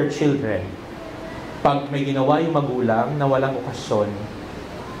meaningful for your children. Pag may ginawa yung magulang na walang okasyon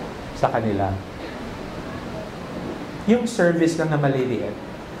sa kanila. Yung service lang na maliliit.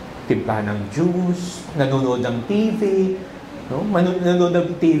 Timplahan ng juice, nanonood ng TV, no? Nanonood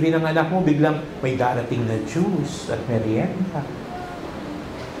ng TV ng anak mo, biglang may darating na juice at merienda.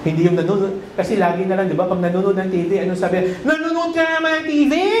 Hindi yung nanonood. Kasi lagi na lang, di ba, pag nanonood ng TV, ano sabi? Nanonood ka naman ng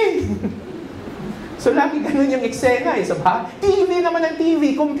TV! So, lagi ganun yung eksena eh. TV naman ng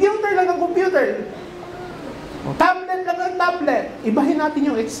TV, computer lang ng computer. Tablet lang ng tablet. Ibahin natin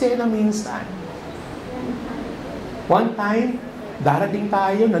yung eksena minsan. One time, darating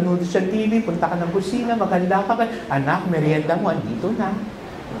tayo, nanonood siya ng TV, punta ka ng kusina, maganda ka, anak, merienda mo, andito na.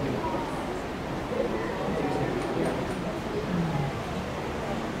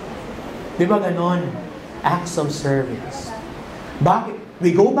 Di ba ganon? Acts of service. Bakit?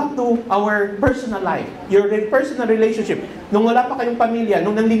 We go back to our personal life, your personal relationship. Nung wala pa kayong pamilya,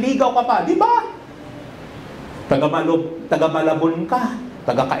 nung nanliligaw ka pa, di ba? Taga-Malabon ka,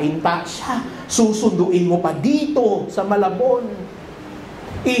 taga-Kainta siya, susunduin mo pa dito sa Malabon.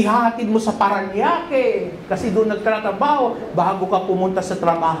 Ihatid mo sa Paranaque, kasi doon nagtratrabaho bago ka pumunta sa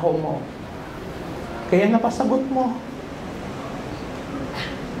trabaho mo. Kaya napasagot mo.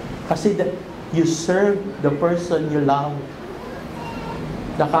 Kasi you serve the person you love.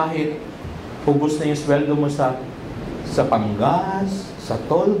 Na kahit ubos na yung sweldo mo sa panggas, sa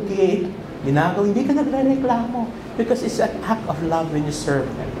toll gate, ginagawa, hindi ka nagre-reklamo. Because it's an act of love when you serve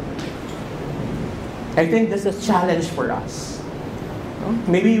them. I think that's a challenge for us.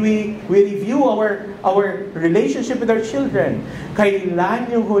 Maybe we review our relationship with our children.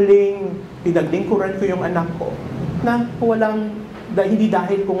 Kailan yung huling pinaglingkuran ko yung anak ko na hindi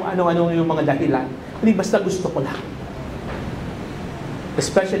dahil kung ano-ano yung mga dahilan. Hindi, basta gusto ko lang.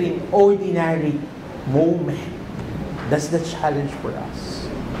 Especially in ordinary moment. That's the challenge for us.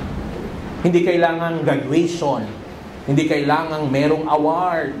 Hindi kailangan graduation. Hindi kailangan merong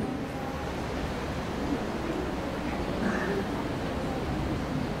award.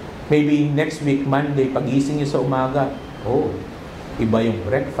 Maybe next week, Monday, pagising niyo sa umaga, iba yung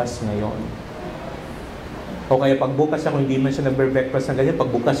breakfast ngayon. O kaya pagbukas siya, kung hindi man siya nagbe-breakfast ng ganyan,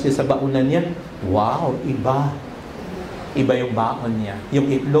 pagbukas niya sa baunan niya, wow, iba. Iba yung baon niya. Yung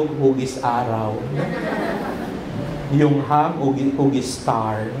itlog, hugis araw. Yung ham, hugis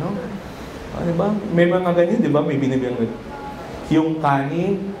star. No? Diba? May mga ganyan, di ba? May binibigyan. Yung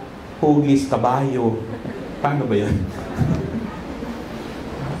kanin, hugis kabayo. Paano ba yun?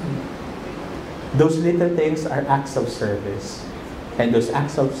 Those little things are acts of service. And those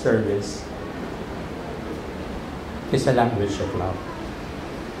acts of service is a language of love.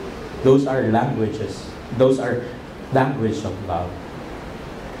 Those are languages. Those are language of love.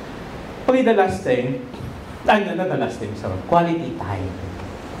 Okay, the last thing. Not the last thing, sorry. Quality time.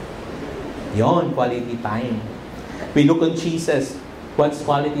 Yon, quality time. We look on Jesus. What's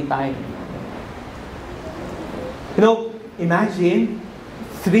quality time? You know, imagine,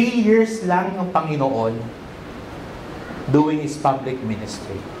 3 years lang ang Panginoon doing His public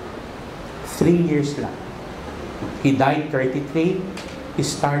ministry. 3 years lang. He died 33. He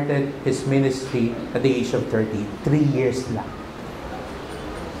started His ministry at the age of 30. 3 years lang.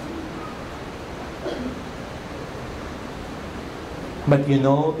 But you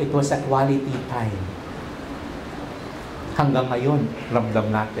know, it was a quality time. Hanggang ngayon, ramdam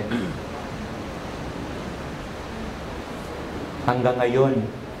natin. Hanggang ngayon,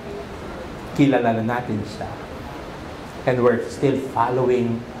 kilala na natin siya. And we're still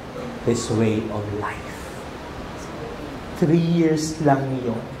following His way of life. 3 years lang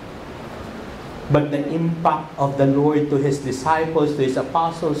yun. But the impact of the Lord to His disciples, to His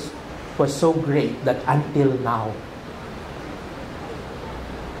apostles, was so great that until now,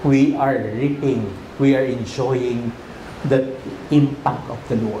 we are reaping, we are enjoying the impact of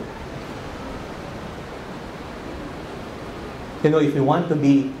the Lord. You know, if you want to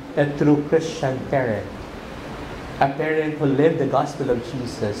be a true Christian parent, a parent who lived the gospel of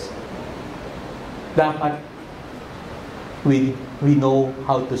Jesus, dapat we know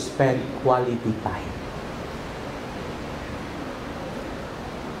how to spend quality time.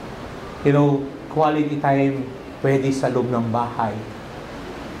 You know, quality time pwede sa loob ng bahay.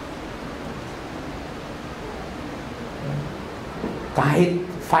 Kahit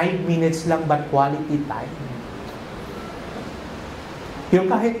 5 minutes lang, but quality time.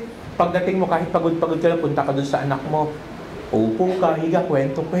 Yung kahit pagdating mo, kahit pagod-pagod ka lang, punta ka dun sa anak mo, upo ka, higa,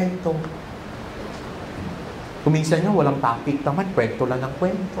 kwento-kwento. Kuminsan nga, walang topic naman, kwento lang ng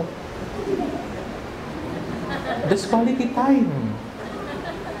kwento. That's quality time.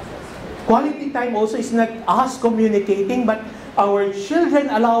 Quality time also is not us communicating, but our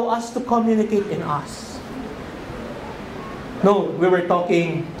children allow us to communicate in us. No, we were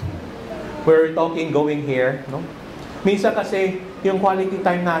talking going here, no? Minsan kasi, yung quality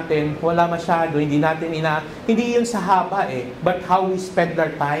time natin, wala masyado, hindi yun sa haba but how we spend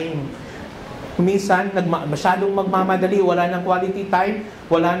our time. Minsan, masyadong magmamadali, wala nang quality time,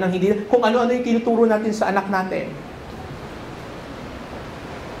 wala nang hindi, kung ano-ano yung tinuturo natin sa anak natin.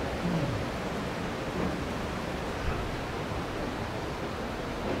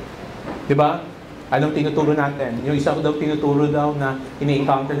 Diba? Anong tinuturo natin? Yung isa daw tinuturo daw na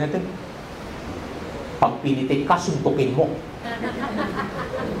ini-encounter natin, pag pinitik ka, suntukin mo.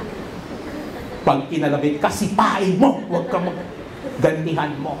 Pag kinalabit ka, sipain mo. Huwag kang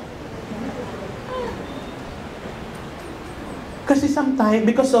gantihan mo. Kasi sometimes,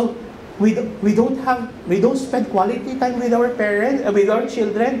 because of we don't spend quality time with our parents, with our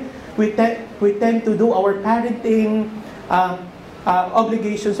children, we tend to do our parenting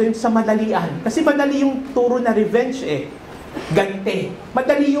obligations sa madalian. Kasi madali yung turo na revenge ganti.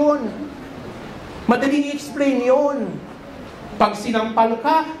 Madali yun. Madaling i-explain yun. Pag sinampal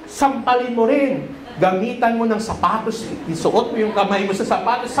ka, sampalin mo rin. Gamitan mo ng sapatos, isuot mo yung kamay mo sa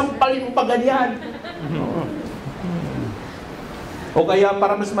sapatos, sampalin mo pa ganyan. O kaya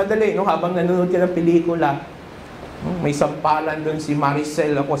para mas madali, no, habang nanonood ka ng pelikula, may sampalan doon si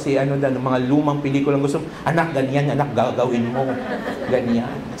Maricel, ako si mga lumang pelikula, gusto, anak, ganyan, anak, gagawin mo.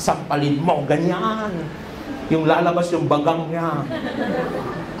 Ganyan. Sampalin mo, ganyan. Yung lalabas yung bagang niya.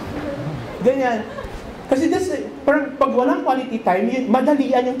 Ganyan. Kasi parang pag walang quality time,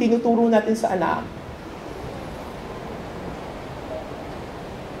 madalian yung tinuturo natin sa anak.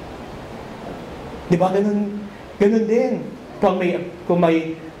 Di ba? Ganun din.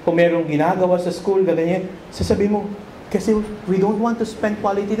 Kung merong ginagawa sa school, ganyan, sasabihin mo, kasi we don't want to spend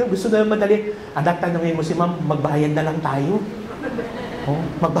quality time. Gusto na madali. Anak, tanongin mo si ma'am, magbayad na lang tayo. Oh,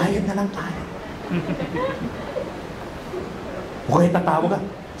 magbayad na lang tayo. O kaya tatawag ka,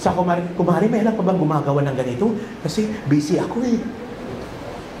 sa kumari, may alam pa bang gumagawa ng ganito? Kasi busy ako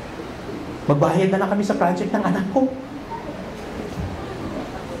Magbayad na lang kami sa project ng anak ko.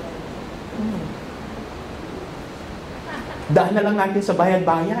 Daan na lang natin sa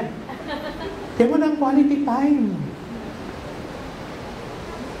bayad-bayad. Kaya mo ng quality time.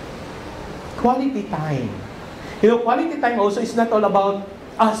 Quality time. You know, quality time also is not all about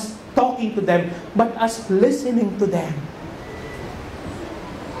us talking to them, but us listening to them.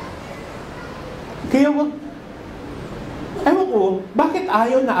 Kaya ewan ko, bakit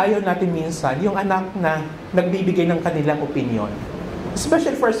ayaw natin minsan yung anak na nagbibigay ng kanilang opinion?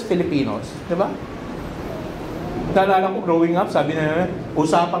 Especially for us Filipinos, di ba? Naalala ko growing up, sabi na,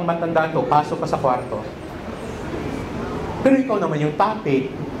 usapang matanda to, pasok ka sa kwarto. Pero ikaw naman yung topic.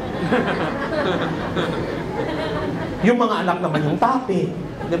 Yung mga anak naman yung topic.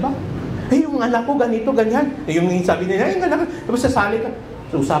 Di ba? Yung anak ko ganito, ganyan. Yung sabi nila, yung anak, tapos sasali ka,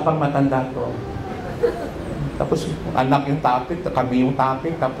 usapang matanda to. Tapos anak yung topic, kami yung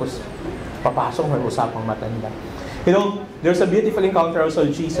topic, tapos papasok may usapang matanda. You know, there's a beautiful encounter also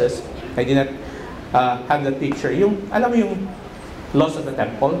with Jesus. I did not have that picture. Alam mo yung lost of the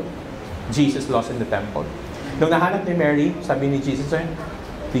temple? Jesus lost in the temple. Nung nahanap ni Mary, sabi ni Jesus,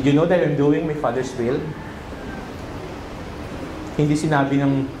 did you know that I'm doing my Father's will? Hindi sinabi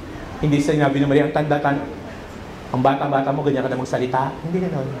ni Maria, ang bata-bata mo, ganyan ka na magsalita. Hindi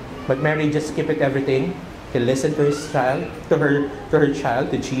gano'n. But Mary just keep it everything. He listened to his child, to her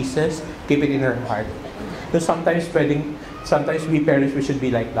child, to Jesus. Keep it in her heart. So sometimes we parents, we should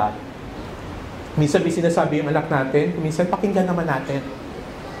be like that. Minsan may sinasabi yung anak natin, minsan pakinggan naman natin.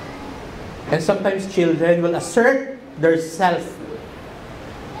 And sometimes children will assert their self.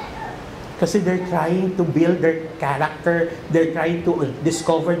 Kasi they're trying to build their character, they're trying to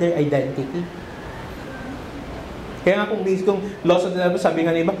discover their identity. Kaya nga kung lost of the temple, sabi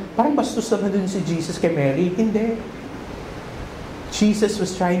nga na iba, parang bastos naman dun si Jesus kay Mary. Hindi. Jesus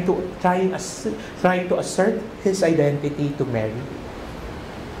was trying to assert his identity to Mary.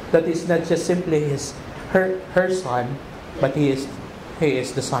 That is not just simply her son, but he is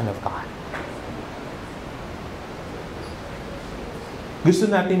the Son of God. Gusto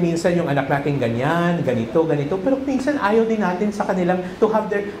natin minsan yung anak natin ganyan, ganito, pero minsan ayaw din natin sa kanilang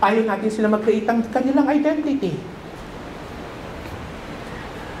ayaw natin sila mag-create ang kanilang identity.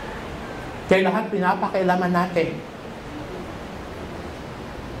 Kaya lahat pinapakailaman natin.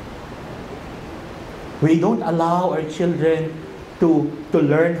 We don't allow our children to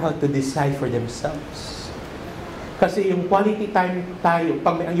learn how to decide for themselves. Kasi yung quality time tayo,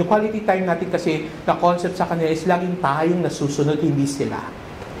 yung quality time natin kasi na concept sa kanila is laging tayong nasusunod, hindi sila.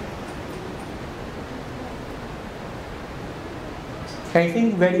 I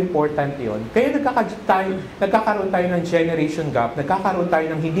think very important yun. Kaya nagkakaroon tayo ng generation gap, nagkakaroon tayo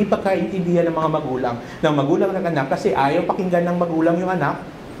ng hindi pagkaintindihan ng mga magulang, ng magulang ng anak, kasi ayaw pakinggan ng magulang yung anak.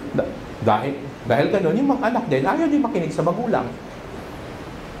 Dahil ganun, yung mga anak din, ayaw din makinig sa magulang.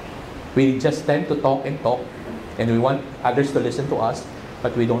 We just tend to talk and talk, and we want others to listen to us,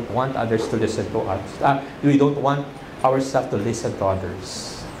 but we don't want others to listen to us. We don't want ourselves to listen to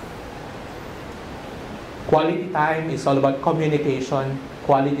others. Quality time is all about communication.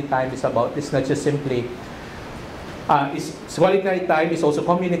 Quality time is not just simply, quality time is also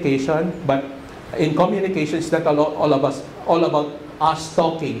communication, but in communication, it's not all about us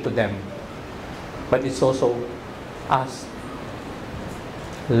talking to them, but it's also us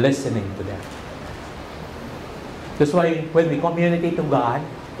listening to them. That's why when we communicate to God,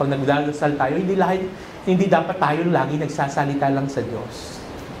 pag nagdadasal tayo, hindi dapat tayo lagi nagsasalita lang sa Diyos.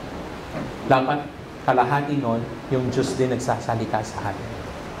 Dapat kalahati nun, yung Diyos din nagsasalita sa atin.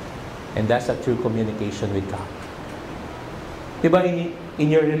 And that's a true communication with God. Diba in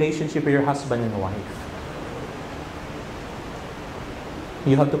your relationship with your husband and wife,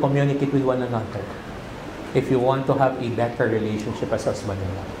 you have to communicate with one another if you want to have a better relationship as husband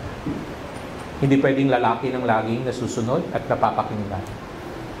and wife. Hindi pwedeng lalaki ng laging nasusunod at napapakinggan.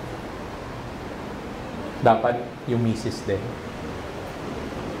 Dapat yung misis din.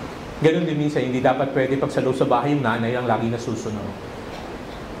 Ganun din minsan, hindi dapat pwede pag sa loob sa bahay yung nanay ang lagi nasusunod.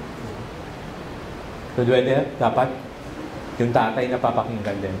 So, dapat yung tatay na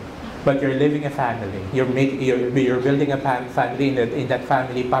papakinggan din. But you're living a family. You're building a family. In that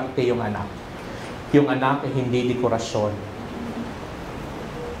family, parte yung anak. Yung anak ay hindi dekorasyon.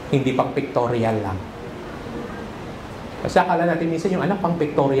 Hindi pang pictorial lang. Kasi akala natin minsan yung anak pang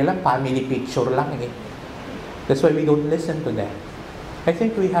pictorial lang, family picture lang eh. That's why we don't listen to them. I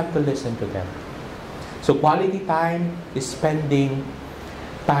think we have to listen to them. So quality time is spending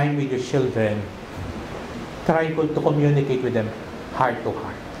time with your children. Try to communicate with them heart to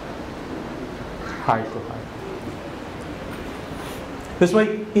heart. Heart to heart. That's why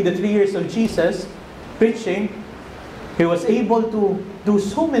in the 3 years of Jesus preaching, He was able to do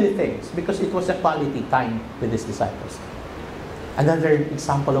so many things because it was a quality time with His disciples. Another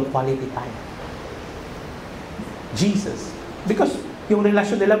example of quality time. Jesus. Because yung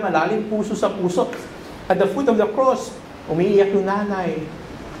relasyon nila malalim, puso sa puso. At the foot of the cross, umiiyak yung nanay.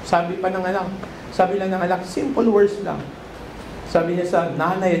 Sabi lang ng anak, simple words lang. Sabi niya sa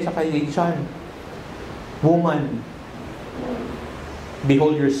nanay at saka kay John, "Woman,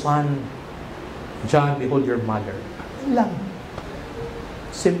 behold your son. John, behold your mother." Yan lang.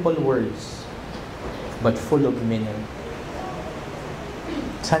 Simple words, but full of meaning.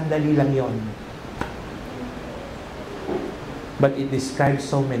 Sandali lang yon. But it describes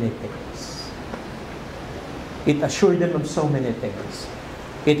so many things. It assured them of so many things.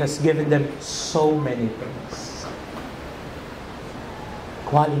 It has given them so many things.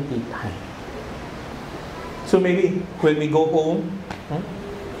 Quality time. So maybe when we go home,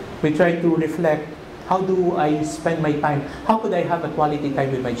 we try to reflect, how do I spend my time? How could I have a quality time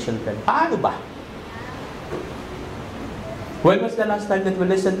with my children? Paano ba? When was the last time that we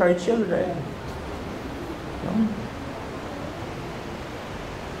listened to our children? No?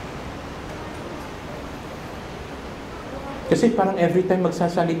 Kasi parang every time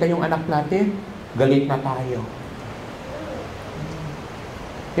magsasalita yung anak natin, galit na tayo.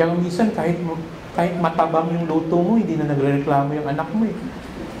 Kaya minsan kahit matabang yung luto mo, hindi na nagrereklamo yung anak mo eh.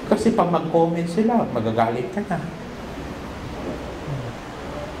 Kasi pag mag-comment sila, magagalit ka na.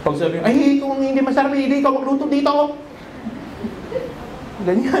 Pag sabi, ay, kung hindi masarap, hindi ikaw magluto dito.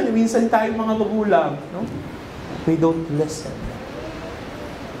 Ganyan, minsan tayo mga magulang. No? We don't listen.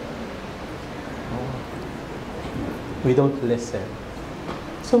 We don't listen.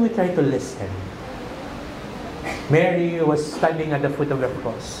 So we try to listen. Mary was standing at the foot of the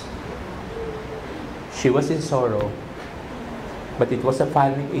cross. She was in sorrow, but it's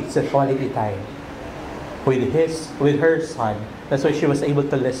a quality time with her son. That's why she was able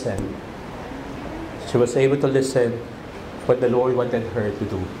to listen. She was able to listen what the Lord wanted her to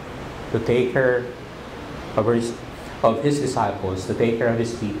do, to take care of His disciples, to take care of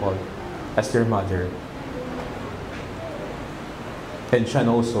His people as their mother. And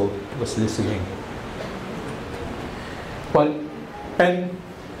John also was listening. Well, and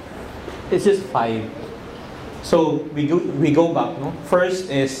it's just 5. So we go back. No?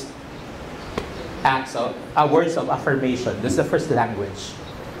 First is words of affirmation. That's the first language.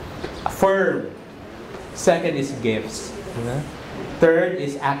 Affirm. Second is gifts. Third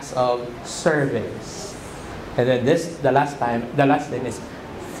is acts of service. And then the last thing is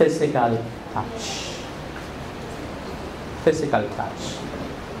physical touch. Physical touch.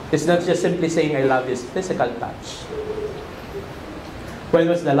 It's not just simply saying I love you, it's physical touch. When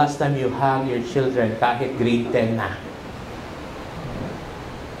was the last time you hug your children kahit grade 10 na?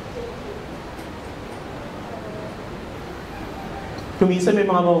 Kuminsan may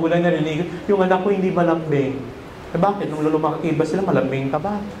mga magulang na narinig, yung anak ko hindi malambing. Eh bakit? Nung lumaki ba sila, malambing ka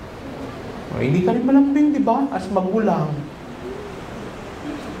ba? O, hindi ka rin malambing, di ba? As magulang.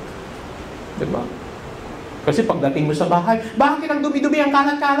 Di ba? Kasi pagdating mo sa bahay, bakit ang dumi-dumi, ang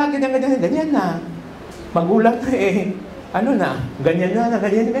kalat-kalat, ganyan na. Magulang na eh. Ano na? Ganyan.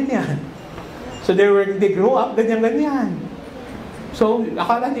 So they grow up, ganyan. So,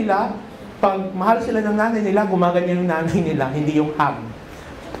 akala nila, pag mahal sila ng nanay nila, gumaganyan yung nanay nila, hindi yung hug.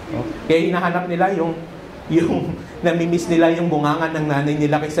 Kaya hinahanap nila yung namimiss nila yung bungangan ng nanay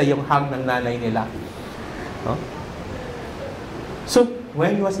nila kaysa yung hug ng nanay nila. So,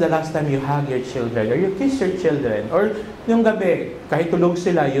 when was the last time you hug your children or you kiss your children? Or yung gabi, kahit tulog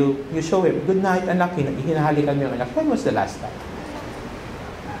sila, you show him, good night anak, hinahalikan mo yung anak. When was the last time?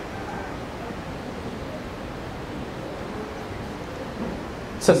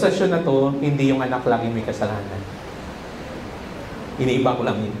 Sa session na to, hindi yung anak laging may kasalanan. Iniiba ko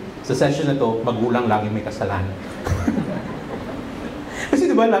lang yun. Sa session na to, magulang laging may kasalanan. Kasi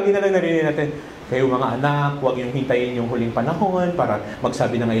diba, lagi na lang narinig natin, kayo mga anak, huwag yung hintayin yung huling panahon para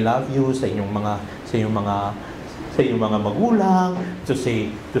magsabi ng I love you sa inyong mga magulang, to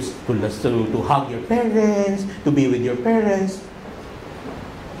hug your parents, to be with your parents.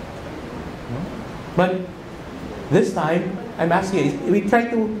 But this time, I'm asking you, we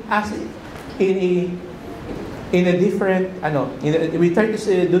try to ask in a different, we try to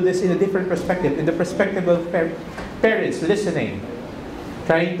do this in a different perspective, in the perspective of parents listening,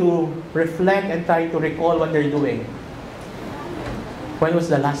 trying to reflect and trying to recall what they're doing. When was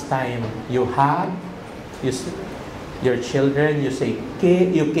the last time you hug your children, you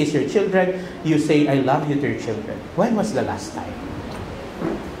kiss your children, you say I love you to your children? When was the last time?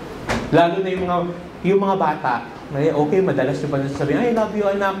 Lalo na yung mga bata, okay, madalas nyo pa sabihin, I love you,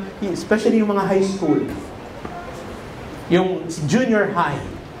 anak. Especially yung mga high school. Yung junior high.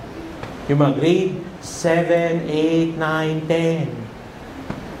 Yung mga grade 7, 8, 9, 10.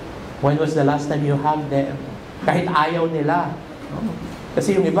 When was the last time you hugged them? Kahit ayaw nila.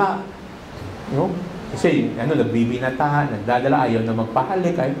 Kasi yung iba, kasi nagbibinata, nagdadala, ayaw na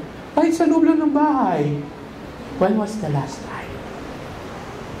magpahalik. Kahit sa loob lang ng bahay. When was the last time?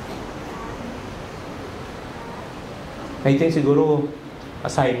 I think siguro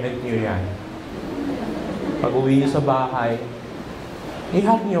assignment niyo yan. Pag uwi niyo sa bahay,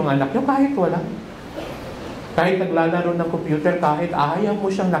 i-hug niyo yung anak niyo kahit wala. Kahit naglalaro ng computer, kahit ayaw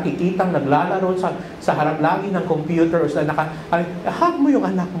mo siyang nakikitang naglalaro sa harap lagi ng computer o sa hug mo yung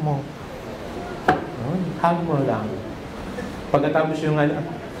anak mo. Hug mo lang. Pagkatapos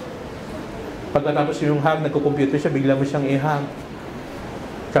yung hug, nagko-computer siya, bigla mo siyang i-hug.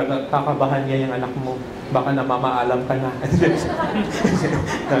 Kakabahan niya yung anak mo. Baka namamaalam ka na.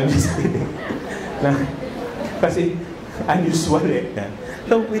 No, I'm just kidding. Kasi unusual eh.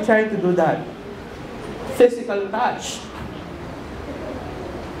 So we try to do that. Physical touch.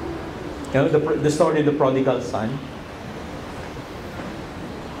 The story of the prodigal son.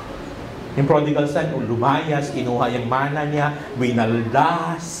 Yung prodigal son, lumayas, kinuha yung mana niya,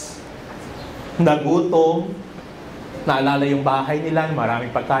 winaldas, nagutom, naalala yung bahay nila, maraming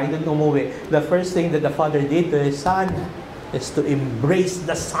pagkain doon, umuwi. The first thing that the father did to his son is to embrace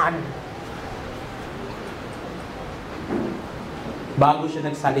the son. Bago siya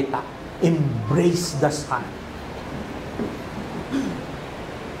nagsalita, embrace the son.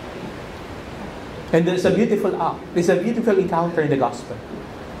 And there's a beautiful act. There's a beautiful encounter in the gospel.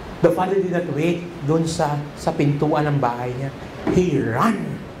 The father did not wait doon sa pintuan ng bahay niya. He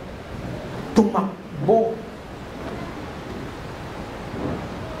ran. Tumakbo.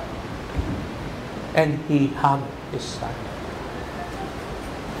 And he hugged his son.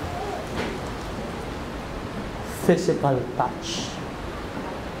 Physical touch.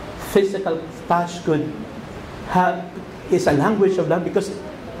 Physical touch is a language of love because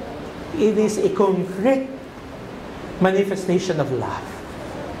it is a concrete manifestation of love.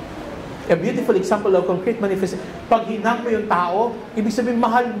 A beautiful example of concrete manifestation. Pag hinang mo yung tao, ibig sabihin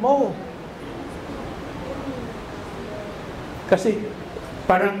mahal mo. Kasi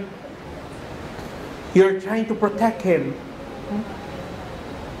parang you're trying to protect him.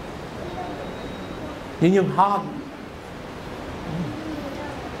 Yun yung hug.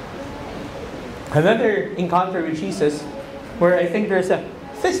 Another encounter with Jesus where I think there's a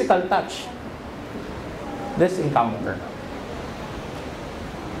physical touch. This encounter.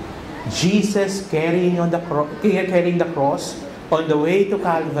 Jesus carrying the cross on the way to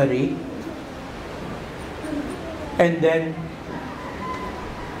Calvary, and then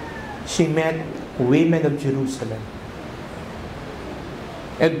she met women of Jerusalem.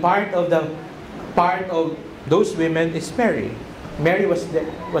 And part of those women is Mary. Mary was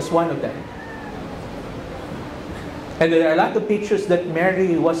one of them. And there are a lot of pictures that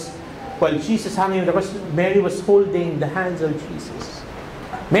Mary was, while Jesus hung on the cross, Mary was holding the hands of Jesus.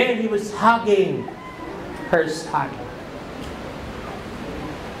 Mary was hugging her son.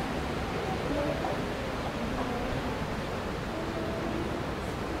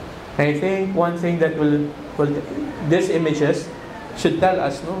 I think one thing that these images should tell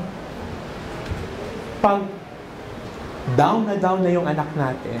us, no? Pag down na yung anak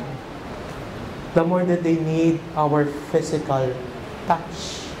natin, the more that they need our physical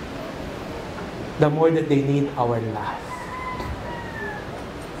touch, the more that they need our love.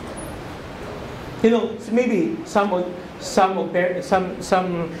 You know, maybe some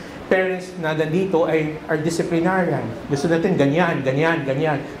parents na nandito are disciplinarian. Gusto natin ganyan.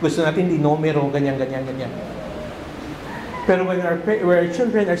 Gusto natin di numero, ganyan. Pero when our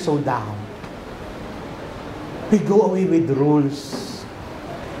children are so down, we go away with rules.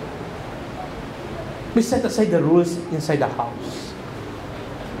 We set aside the rules inside the house.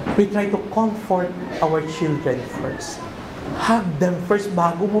 We try to comfort our children first. Hug them first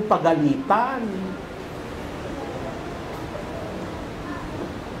bago mo pagalitan.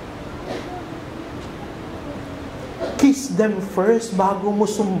 Kiss them first bago mo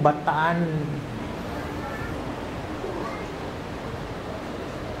sumbatan.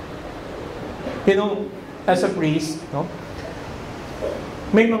 You know, as a priest, no?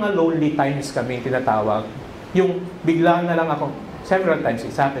 May mga lonely times kami tinatawag. Yung bigla na lang ako, several times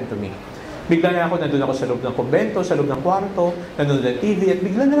it's happened to me. Bigla na ako, nandun ako sa loob ng kumbento, sa loob ng kwarto, nandun ng TV, at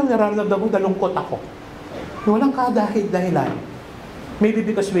bigla na lang nararamdaman ko, nalungkot ako. Walang dahilan. Maybe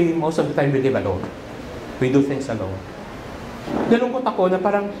because most of the time we live alone. We do things alone. Nalungkot ako na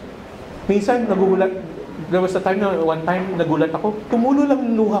parang, minsan nagugulat, there was a time na one time nagulat ako, tumulo lang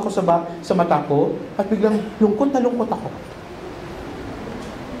yung luha ko sa mata ko, at biglang lungkot ako.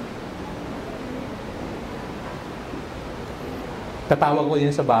 Tatawag ko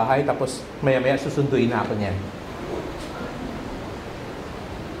yun sa bahay, tapos maya-maya susunduin na ako niyan.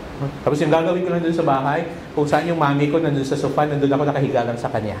 Tapos yung gagawin ko lang dun sa bahay, kung saan yung mami ko nandun sa sofa, nandun ako nakahiga lang sa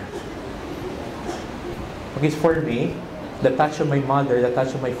kanya. Because for me, the touch of my mother, the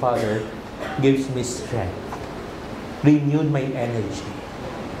touch of my father, gives me strength. Renewed my energy.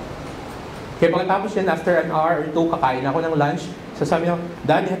 Kaya pagkatapos yan, after an hour or two, kakain ako ng lunch, sasabi niya,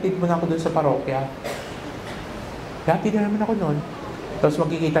 Daddy, hatid mo na ako dun sa parokya. Hatid na naman ako nun. Tapos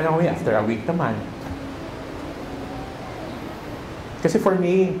magkikita na kami after a week naman. Kasi for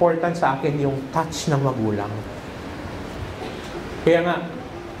me, important sa akin yung touch ng magulang. Kaya nga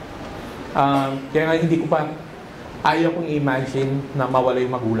hindi ko pa, ayaw kong i-imagine na mawala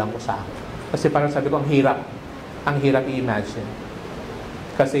yung magulang ko sa akin. Kasi parang sabi ko, ang hirap i-imagine.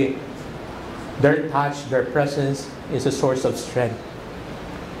 Kasi their touch, their presence is a source of strength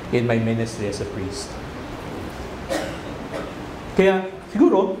in my ministry as a priest. Kaya,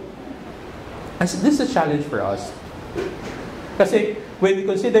 siguro, this is a challenge for us. Kasi, when we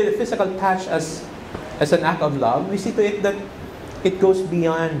consider the physical touch as an act of love, we see to it that it goes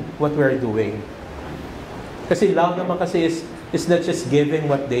beyond what we are doing. Kasi love naman kasi is not just giving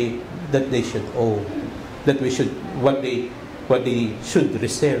that they should owe, what they should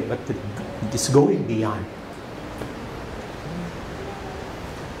receive, but it is going beyond.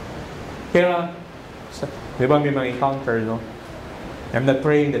 Kaya, di ba may mga encounter, no? I'm not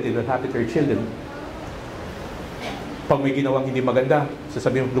praying that it will happen to your children. Pag may ginawang hindi maganda,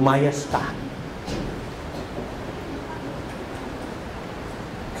 sasabihin mo, lumayas ka.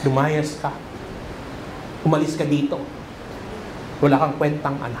 Lumayas ka. Umalis ka dito. Wala kang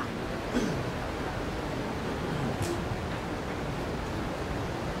kwentang anak.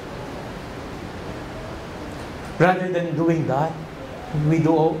 Rather than doing that, we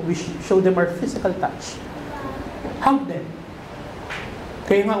show them our physical touch. Hug them.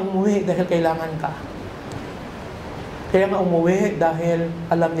 Kaya nga umuwi dahil kailangan ka. Kaya nga umuwi dahil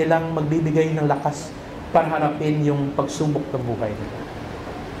alam nilang magbibigay ng lakas para harapin yung pagsubok ng buhay nila.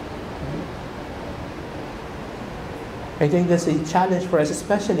 I think that's a challenge for us,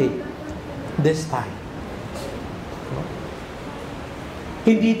 especially this time.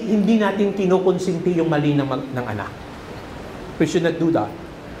 Hindi natin kinukonsinti yung mali ng anak. We should not do that.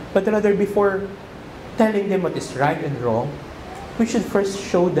 But rather, before telling them what is right and wrong, we should first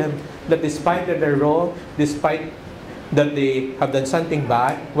show them that despite that they're wrong, despite that they have done something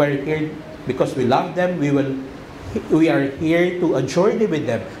bad, we're here because we love them. We are here to journey with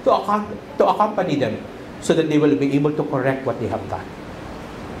them, to accompany them, so that they will be able to correct what they have done,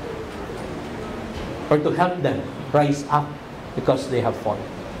 or to help them rise up because they have fallen.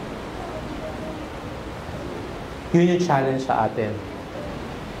 Yun yung challenge sa atin.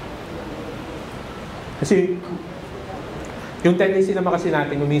 Kasi yung tendency naman kasi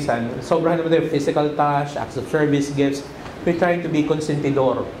natin minsan, sobrang naman tayo physical touch, acts of service, gifts. We're trying to be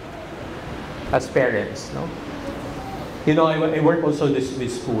consentidor as parents, no? You know, I work also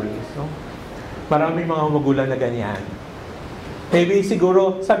with schools, no? Maraming mga magulang na ganyan. Maybe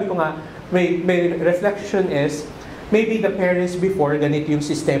siguro, sabi ko nga, may reflection is, maybe the parents before, ganito yung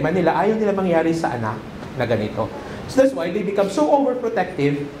sistema nila, ayaw nila mangyari sa anak na ganito. So that's why they become so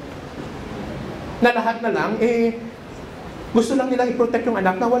overprotective na lahat na lang, gusto lang nilang i-protect yung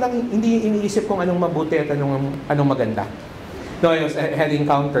anak na hindi iniisip kung anong mabuti at anong maganda. No, I had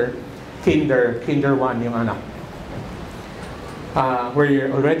encounter, Kinder 1 yung anak. Where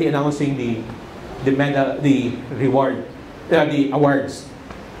you're already announcing the medal, the reward, the awards.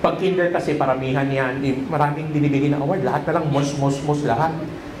 Pag Kinder kasi paramihan yan, maraming binibigay na award, lahat na lang, most lahat.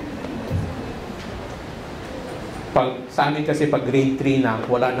 Pag sa amin kasi pag grade 3 na,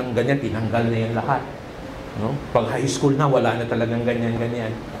 wala nang ganyan, tinanggal na yan lahat. No? Pag high school na, wala na talagang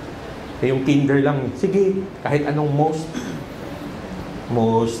ganyan. Yung Kinder lang, sige, kahit anong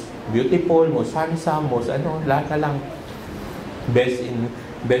most beautiful, most handsome, lahat na lang. Best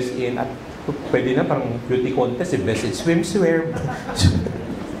in, at pwede na parang beauty contest, best in swimwear.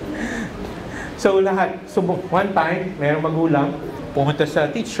 So lahat. So one time, mayroong magulang, pumunta sa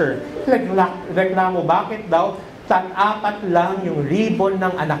teacher, reklamo, bakit daw, 4 lang yung ribbon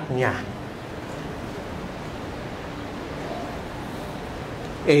ng anak niya.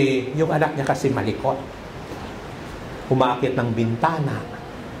 Yung anak niya kasi malikot. Umaakit ng bintana.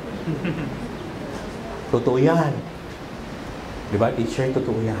 Totoo yan. Diba, teacher,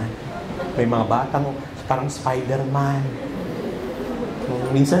 totoo yan. May mga batang parang Spider-Man.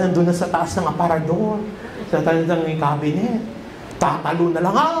 Minsan nandun na sa taas ng aparador, sa taas ng cabinet. Tatalo na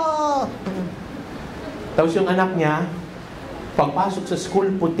lang, Tapos yung anak niya, pagpasok sa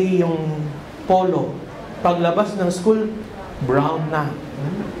school, puti yung polo. Paglabas ng school, brown na.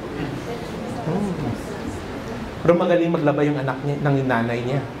 Pero magaling maglaba yung anak niya, ng nanay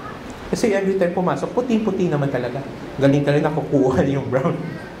niya. Kasi every time pumasok, puti-puti naman talaga. Galing talaga nakukuha yung brown.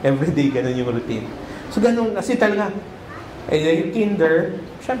 Everyday, ganun yung routine. So ganun, kasi talaga, yung Kinder,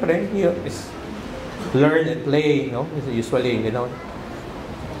 syempre, learn and play, no? Usually,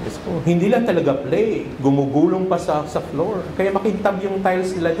 hindi lang talaga play. Gumugulong pa sa floor. Kaya makintab yung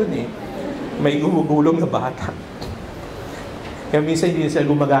tiles nila dun May gumugulong na bata. Kaya minsan hindi sila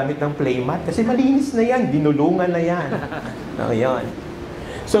gumagamit ng playmat kasi malinis na yan, dinulungan na yan. Ayan.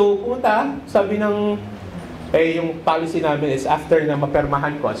 So, pumunta, sabi ng, yung policy namin is after na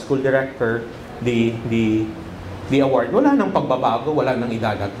mapermahan ko as school director, the award, wala nang pagbabago, wala nang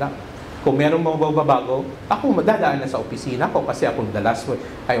idadagdag. Kung meron mga pagbabago, ako madadaan na sa opisina ko kasi ako the last one,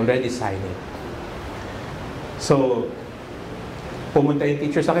 I already signed it. So, pumunta yung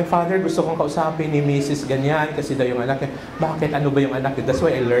teacher sa akin, Father, gusto kong kausapin ni Mrs. Ganyan kasi daw yung anak niya. Bakit? Ano ba yung anak niya? That's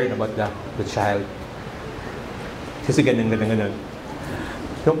why I learned about the child. Kasi ganun.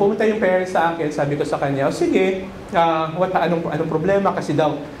 Nung pumunta yung parents sa akin, sabi ko sa kanya, sige, anong problema? Kasi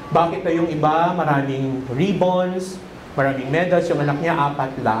daw, bakit na yung iba, maraming ribbons, maraming medals, yung anak niya,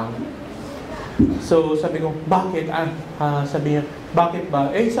 4 lang. So, sabi ko, bakit? Sabi niya, bakit ba?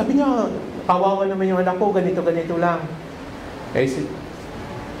 Sabi niya, kawawa naman yung anak ko, ganito lang.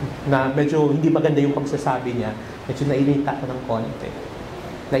 Na medyo hindi maganda yung pagsasabi niya, medyo nairita ko ng konti.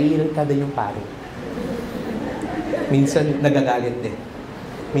 Nairita din yung pare. Minsan nagagalit din.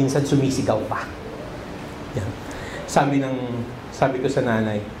 Minsan sumisigaw pa. Yan. Sabi ko sa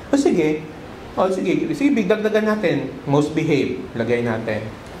nanay, sige, bigdagdagan natin. Most behave, lagay natin.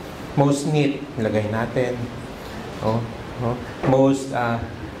 Most neat, lagay natin. Most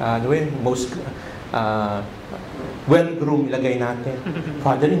well-groomed, ilagay natin.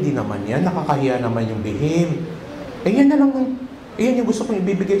 Father, hindi naman yan. Nakakahiya naman yung behave. Yan na lang. Yan yung gusto kong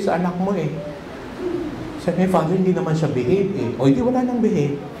ibibigay sa anak mo Sabi, Father, hindi naman siya behave hindi, wala nang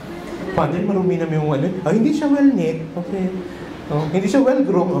behave. Father, marumi naman yung hindi siya well-knit. Okay. Hindi siya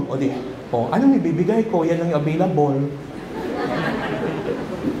well-groomed. Anong ibibigay ko? Yan ang available.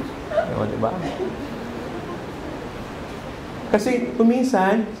 Diba? Kasi,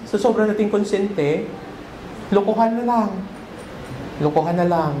 kuminsan, sa sobrang nating konsente, lokohan na lang. Lokohan na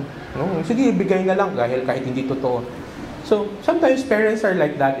lang. No? Sige, bigay na lang kahit hindi totoo. So, sometimes parents are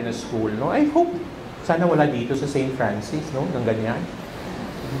like that in a school. No? I hope sana wala dito sa St. Francis, no? Ng ganyan.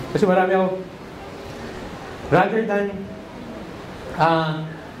 Kasi marami ako, rather than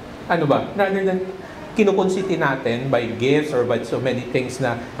rather than kinukonsiti natin by gifts or by so many things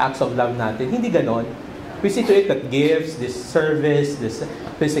na acts of love natin, hindi ganon. We see to it that gifts, this service, this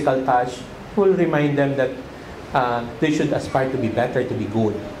physical touch will remind them that they should aspire to be better, to be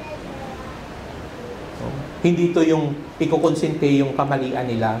good. So, hindi to yung ikukonsente yung kamalian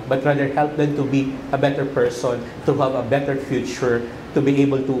nila, but rather help them to be a better person, to have a better future, to be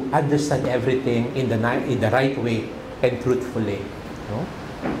able to understand everything in the right way and truthfully. No?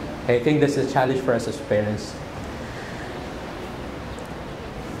 I think that's a challenge for us as parents.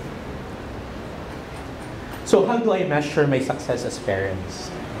 So how do I measure my success as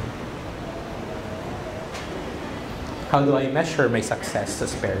parents? How do I measure my success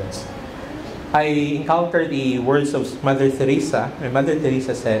as parents? I encountered the words of Mother Teresa. And Mother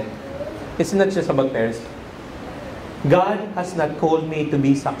Teresa said, it's not just about parents. God has not called me to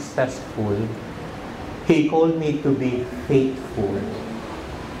be successful. He called me to be faithful.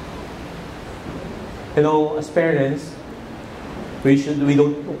 You know, as parents, we should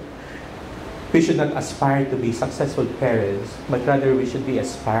not aspire to be successful parents, but rather we should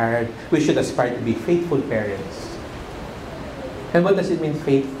aspire to be faithful parents. And what does it mean,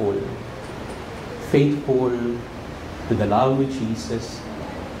 faithful? Faithful to the love of Jesus,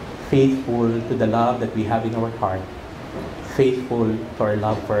 faithful to the love that we have in our heart, faithful to our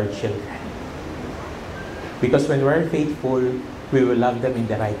love for our children. Because when we're faithful, we will love them in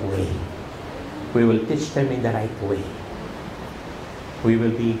the right way. We will teach them in the right way. We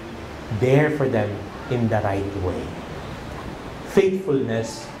will be there for them in the right way.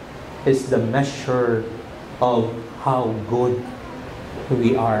 Faithfulness is the measure of how good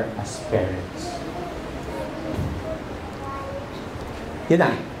we are as parents. Yun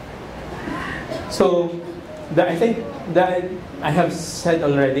na. So, I think that I have said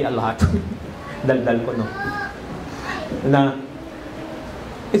already a lot. Daldal ko, no? Na,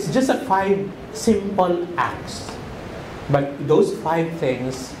 it's just a 5 simple acts. But those 5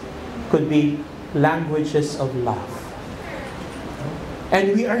 things could be languages of love.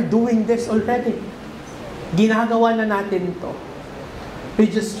 And we are doing this already. Ginagawa na natin to. We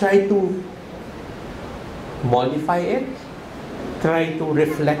just try to modify it, try to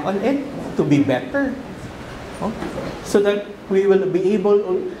reflect on it, to be better. So that we will be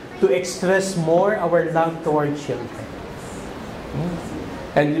able to express more our love to our children.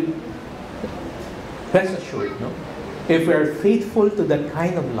 And rest assured, no? If we are faithful to that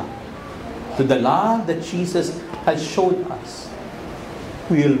kind of love, to the love that Jesus has showed us,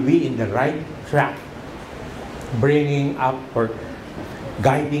 we will be in the right track, bringing up or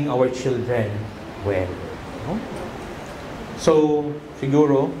guiding our children well. No? So,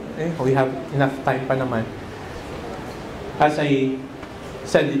 siguro, we have enough time pa naman. As I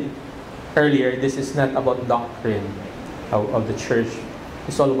said earlier, this is not about doctrine of the church.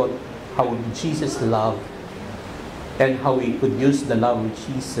 It's all about how Jesus loved and how we could use the love of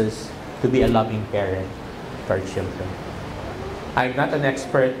Jesus to be a loving parent to our children. I'm not an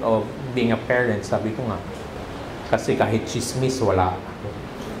expert of being a parent, sabi ko nga. Kasi kahit chismis, wala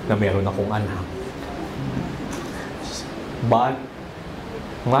na meron akong anak. But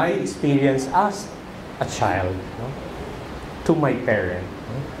my experience as a child, no, to my parent,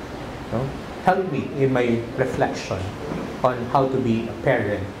 no, helped me in my reflection on how to be a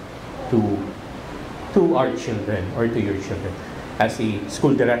parent to our children or to your children. As a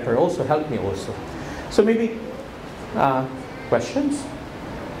school director also helped me also. So maybe questions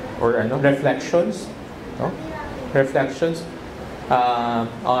or reflections, no? Reflections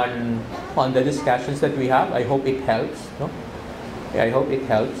on the discussions that we have. I hope it helps. No? I hope it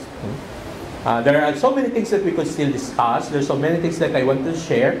helps. There are so many things that we could still discuss. There's so many things that I want to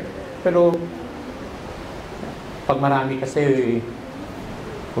share. Pero pag marami kasi,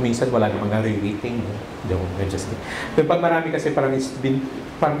 kuminsan wala namang nare-rating. Pero pag marami kasi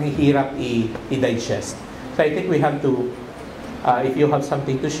parang hirap i-digest. So I think we have to, if you have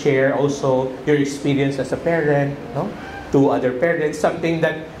something to share, also your experience as a parent, no? To other parents, something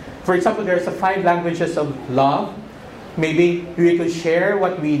that, for example, there's 5 languages of love. Maybe we could share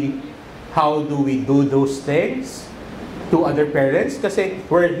how do we do those things to other parents? Kasi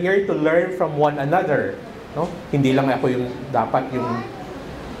we're here to learn from one another, no? Hindi lang ako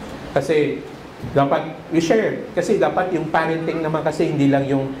kasi dapat we share. Kasi dapat yung parenting naman kasi hindi lang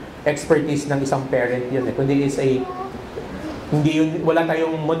yung expertise ng isang parent yun, kundi is Wala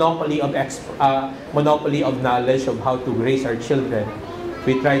tayong monopoly of knowledge of how to raise our children.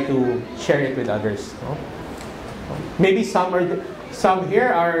 We try to share it with others. No? Maybe some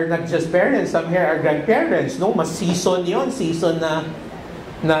here are not just parents, some here are grandparents. No, mas season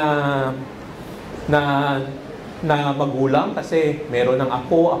na magulang kasi meron ng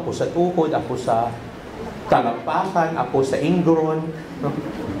apo sa tuhod, apo sa talampakan, apo sa ingron. No?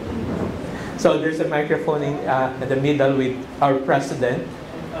 So there's a microphone in the middle with our president.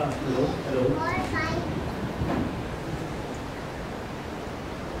 Hello.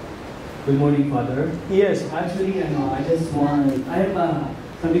 Good morning, Father. Yes. Actually, I have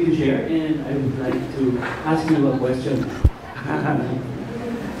something to share, and I would like to ask you a question.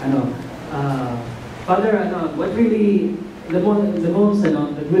 Father, what really the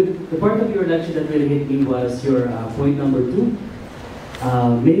part of your lecture that really hit me was your point number 2.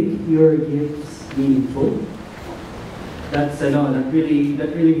 Make your gifts meaningful. That really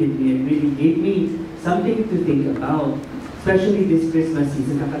hit me and really gave me something to think about, especially this Christmas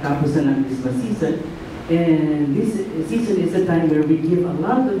season. Kakatapos na ng Christmas season, and this season is a time where we give a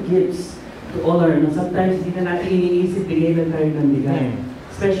lot of gifts to all our. Sometimes hindi na natin iniisip, bigay lang tayo ng bigay.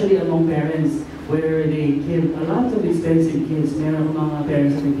 Especially among parents, where they give a lot of expensive gifts. Meron mga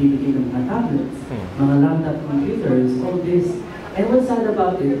parents na nagbibigay ng mga tablets, mga laptop computers, all this. And what's sad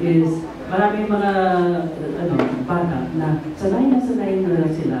about it is, maraming mga bata na sanay na sila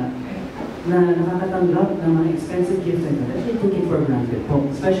na nakakatanggap ng mga expensive gifts like that. They take it for granted.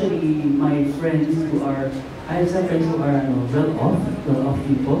 Especially my friends I have some friends who are well-off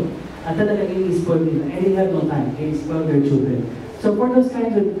people. At talagang ini-spoil nila. And they have no time. They spoil their children. So for those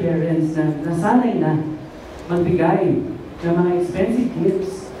kinds of parents na nasanay na magbigay ng mga expensive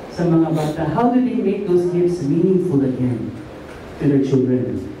gifts sa mga bata, how do they make those gifts meaningful again to their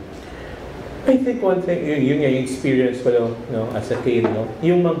children? I think one thing, yun yung experience ko as a kid, no?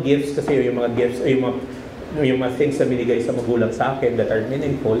 Yung mga gifts kasi, yung mga things na binigay sa magulang sa akin that are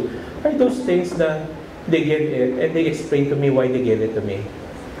meaningful, are those things na they give it and they explain to me why they gave it to me.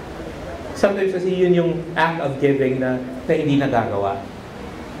 Sometimes kasi yun yung act of giving na hindi nagagawa.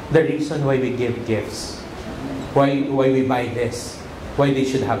 The reason why we give gifts, why we buy this, why they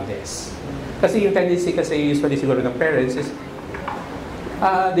should have this. Kasi yung tendency kasi usually siguro ng parents is,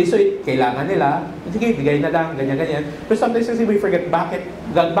 kailangan nila, sige, bigay na lang, ganyan. But sometimes kasi we forget, bakit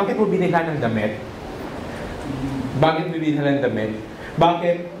mo binila ng damit? Bakit mo binila ng damit?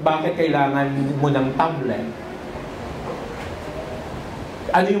 Bakit kailangan mo ng tablet?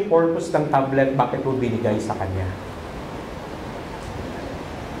 Ano yung purpose ng tablet? Bakit mo binigay sa kanya?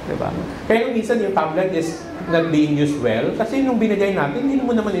 Diba? Kaya minsan yung tablet is not being used well kasi nung binigay natin, hindi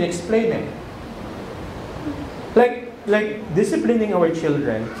mo naman in-explain eh. Like disciplining our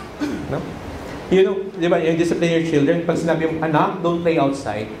children, no? You know, di ba, yung discipline your children, pag sinabi yung anak, don't play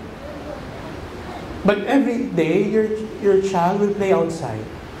outside. But every day, your child will play outside.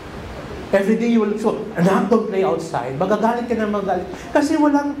 Every day you will, so, anak, don't play outside. Magagalit ka na magalit. Kasi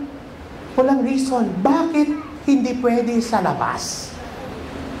walang reason. Bakit hindi pwede sa labas?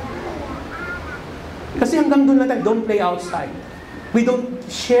 Kasi hanggang doon lang tayo, don't play outside. We don't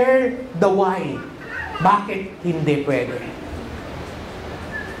share the why. Bakit hindi pwede?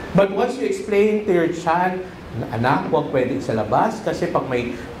 But once you explain to your child, anak, huwag pwede sa labas kasi pag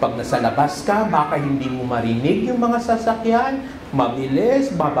nasa labas ka, baka hindi mo marinig yung mga sasakyan, mabilis,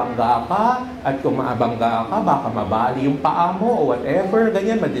 mabangga ka, at kung maabangga ka, baka mabali yung paa mo o whatever,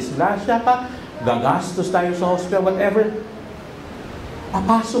 ganyan, madisgrasya ka, gagastos tayo sa hospital, whatever.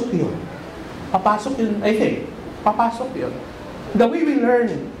 Papasok yun, I think. Papasok yun. The way we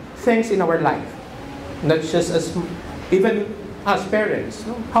learn things in our life, not just even as parents,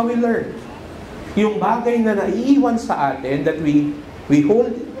 no? How we learn. Yung bagay na naiiwan sa atin that we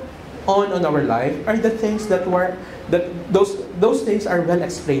hold on our life are the things that those things are well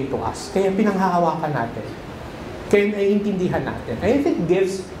explained to us. Kaya pinanghahawakan natin. Kaya naiintindihan natin. I think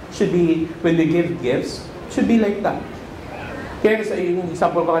gifts should be, when we give gifts, should be like that. Kaya sa yung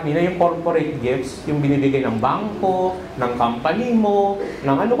example ko kanina, yung corporate gifts, yung binibigay ng bangko, ng company mo,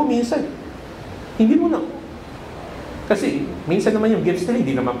 ng ano ko minsan, hindi mo na. Kasi minsan naman yung gifts nila,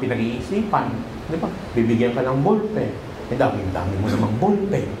 hindi naman pinag-iisipan. Di ba? Bibigyan ka ng ballpen. Dami mo namang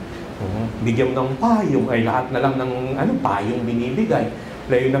ballpen. Bigyan mo ng payong, ay lahat na lang ng payong binibigay.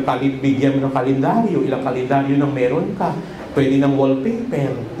 Layo ng bigyan mo ng kalendaryo, ilang kalendaryo nang meron ka. Pwede ng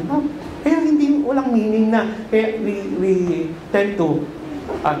wallpaper. Di ba? Kaya walang meaning na. Kaya we tend to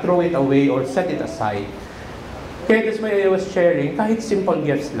throw it away or set it aside. Kaya that's why I was sharing, kahit simple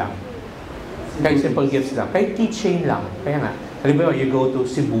gifts lang. Kahit simple gifts lang. Kahit keychain lang. Kaya nga, halimbawa, you go to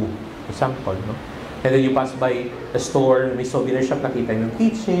Cebu, example, no? And then you pass by the store, may souvenir shop, nakita yung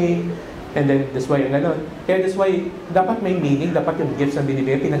keychain. And then, that's why yung gano'n. Kaya that's why, dapat may meaning, dapat yung gifts na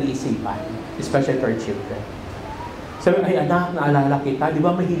binibigay, pinag-iisipan. Especially to our children. Sabi, ay anak, naalala kita, di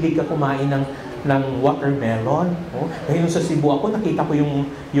ba mahilig ka kumain ng watermelon? Oh, ngayon sa Cebu ako, nakita ko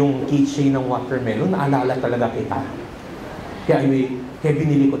yung keychain ng watermelon, naalala talaga kita. Kaya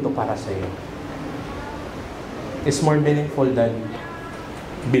binili ko to para sa'yo. It's more meaningful than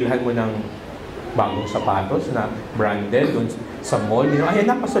bilhan mo ng bagong sapatos na branded dun sa mall. You know, ayan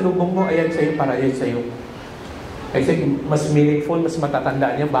na, pasalubong mo, ayan sa'yo, para ayan sa'yo. I think mas meaningful, mas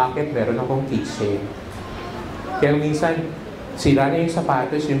matatandaan niya bakit meron akong keychain. Kaya minsan, sira niya yung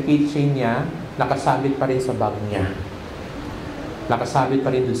sapatos, yung keychain niya, nakasabit pa rin sa bag niya. Nakasabit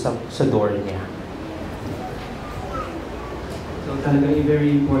pa rin dun sa door niya. So talaga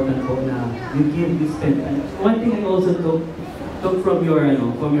very important po na you spend. One thing I also took from your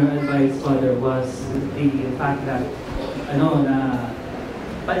advice, Father, was the fact that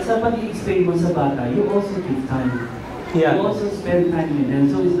sa pag-i-explain mo sa bata, you also give time. Yeah. You also spend time with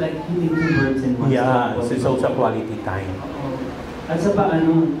them. So it's like hitting two birds in one stone. Yeah, so it's also quality time. At sa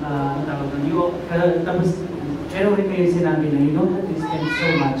tapos, meron rin kayo sinabi na you don't have to spend so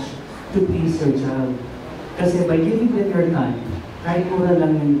much to please your child. Kasi by giving them your time, kahit mura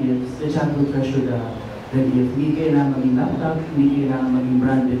lang yung gifts, the child will treasure the gift. Hindi kailangan maging laptop, hindi kailangan maging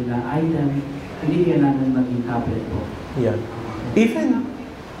branded na item, hindi kailangan maging tablet po. Yeah. Even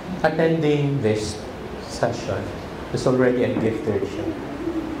attending this session is already a gift to your children.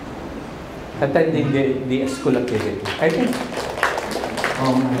 Attending the school activity. I think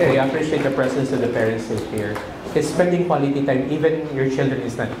I appreciate the presence of the parents here. It's spending quality time, even your children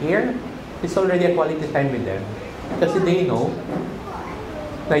is not here, it's already a quality time with them. Kasi they know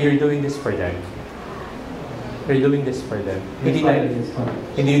that you're doing this for them. You're doing this for them.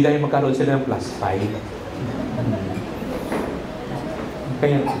 Hindi dahil magkaroon sila ng +5.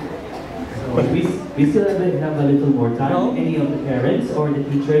 Kaya, we still have a little more time. No? Any of the parents or the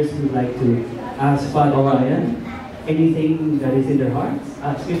teachers would like to ask Father Ryan anything that is in their hearts?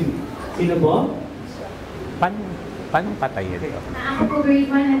 Excuse me. Sino po? Paano patayin? Ako po, grade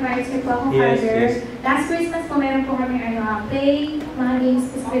 1 advisor po ako, Father. Yes. Last Christmas po, meron po kami play, mga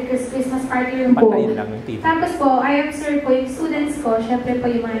games, Christmas party room po. Patayin lang yung TV. Tapos po, I observe po yung students ko, syempre po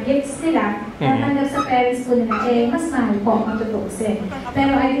yung mga gifts nila, natanggap sa parents po nila, mas mahal po, matutusin.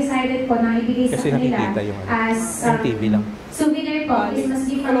 Pero I decided po na ibigay sa kanila as TV lang. souvenir po, is must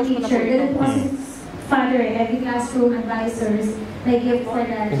be from teacher. Ganun po kasi Father, every classroom advisors, may gift for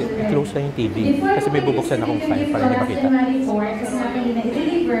the children. Close lang yung TV. Kasi may bubuksan akong file para hindi makita. January 4, kasi nga kanina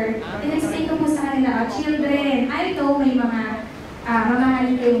i-deliver, in-explain ko po sa kanila, children, I know may mga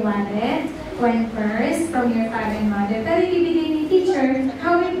mamahalin kayong wallet, coin purse from your father and mother, pero ibibigay ni teacher,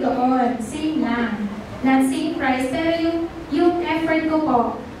 hawig doon, same lang. Not same price, pero yung effort ko po,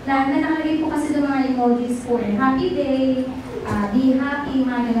 na nakalagay po kasi ng mga emojis po, happy day, be happy,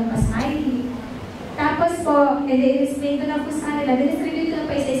 mga ganun pa smiley. Tapos po, i-explain ko na po sa kanila, distribute ko na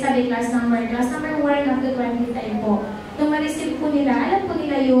po isa-isa may class number 1 up to 20 time po. Nung ma-receive po nila, alam po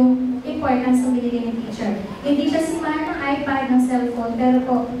nila yung importance ng binigay ng teacher. Hindi siya simula ng iPad, ng cellphone, pero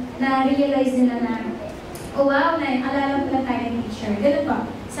po, na-realize nila na, oh wow, alala po lang tayo ng teacher. Ganun po,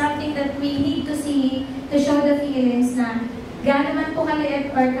 something that we need to see, to show the feelings na gaano man po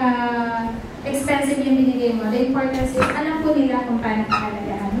kaliit or expensive yung binigay mo. The importance is, alam po nila kung paano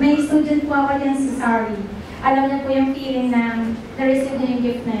kahalagaan. May student po ako dyan si Sari. Alam niya po yung feeling na na-receive niya yung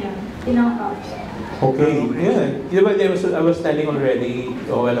gift na yun. Tinong Okay, yeah. You know, I was telling already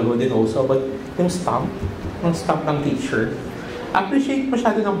a while ago din also, but yung stamp ng teacher, appreciate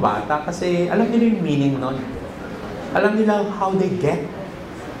masyado ng bata kasi alam nila yung meaning nun. Alam nila how they get,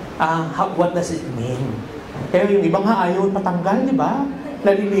 what does it mean. Kaya yung iba nga ayaw patanggal, di ba?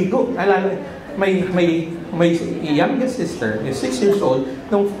 Naliligo. May youngest sister, 6 years old,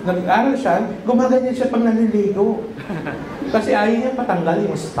 nung nag-aaral siya, gumaganyan siya pag naliligo. Kasi ayaw niya patanggal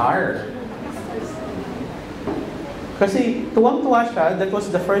yung star. Kasi tuwang-tuwa siya, that was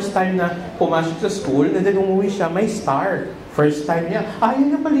the first time na pumasok sa school, and then umuwi siya, may star. First time niya, ayaw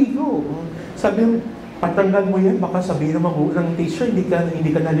niya paligo. Sabi niya, patanggal mo yan, baka sabihin ng teacher, hindi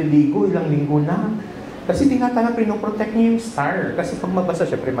ka naliligo, ilang linggo na. Kasi tinatanggap, pinoprotect niya yung star. Kasi pag mabasa,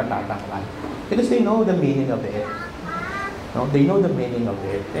 syempre matatanggal. Because they know the meaning of it. No? They know the meaning of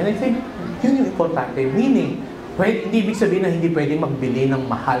it. And I think, yun yung importante. Meaning, hindi ibig sabihin na hindi pwede magbili ng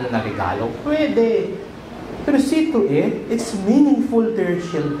mahal na regalo. Pwede. Pero see to it, it's meaningful to your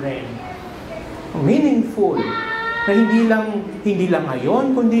children. Meaningful. Na hindi lang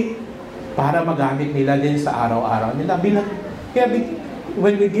ngayon, kundi para magamit nila din sa araw-araw nila. Kaya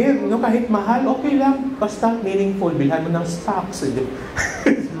when we give, no, kahit mahal, okay lang. Basta meaningful. Bilhan mo ng stocks.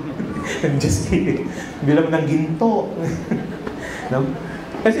 I'm just kidding. Bilhan mo ng ginto. No?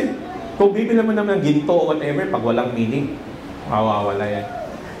 Kasi, kung bibilan mo naman ng ginto o whatever, pag walang meaning, mawawala yan.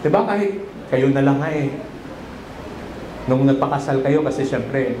 Diba kahit kayo na lang nga eh. Nung nagpakasal kayo, kasi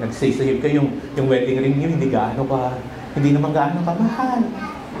syempre, nagsisihip kayo, yung wedding ring nyo, hindi naman gaano kamahal.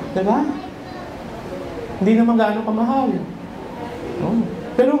 Diba? Hindi naman gaano kamahal. No?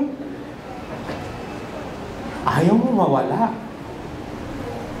 Pero, ayaw mo mawala.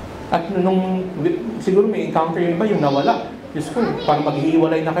 At nung, siguro may encounter yung iba, yung nawala. Diyos ko, parang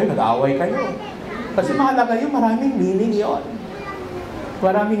maghihiwalay na kayo, nag-aaway kayo. Kasi mahalaga yun, maraming meaning yon.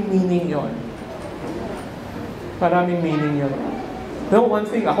 Maraming meaning yon. Maraming meaning yun. No, one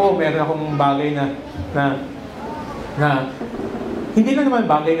thing, meron akong bagay na hindi na naman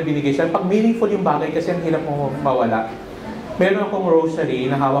bagay na binigay siya. Pag meaningful yung bagay, kasi ang hirap mo mawala. Meron akong rosary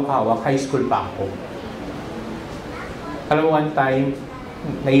na hawak-hawak, high school pa ako. Alam mo, one time,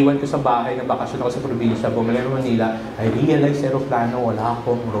 naiwan ko sa bahay, na bakasyon ako sa probinsya, bumalik ng Manila, I realized, aeroplano, wala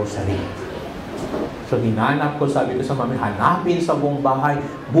akong rosary. So, hinanap ko, sabi ko sa mami, hanapin sa buong bahay,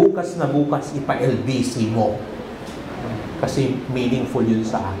 bukas na bukas, ipa-LBC mo. Kasi meaningful yun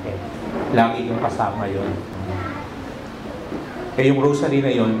sa akin. Lagi kong kasama yun. Kaya yung rosary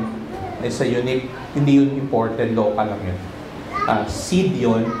na yun, is a unique, hindi yun imported, local lang yun. Seed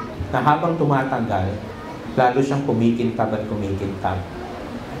yun, na habang tumatagal, lalo siyang kumikintab at kumikintab.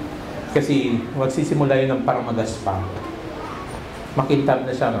 Kasi magsisimula yun ng parang magaspang. Makintab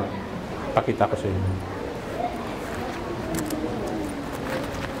na siya, no? Pakita ko sa inyo.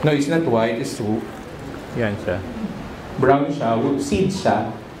 No, it's not white, it's yan siya. Brown siya, seed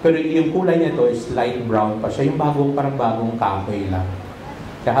siya, pero yung kulay niya to is light brown pa siya, yung parang bagong kahoy lang.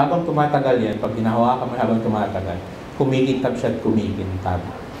 Kaya habang tumatagal yan, pag hinahawakan mo habang tumatagal, kumikintab siya at kumikintab.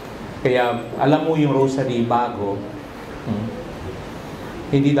 Kaya alam mo yung rosary bago,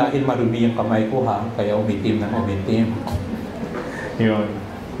 hindi dahil marumi yung kamay ko ha, kaya umitim ng umitim. Yun.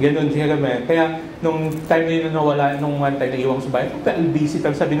 Ganun siya kami. Kaya nung time na yun na nawala, nung one time na iwang sa bahay, busy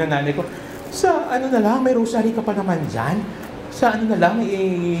lang, sabi ng nanay ko, sa ano na lang, may rosary ka pa naman dyan? Sa ano na lang,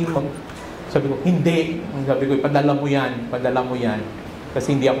 sabi ko, hindi. Sabi ko, padala mo yan.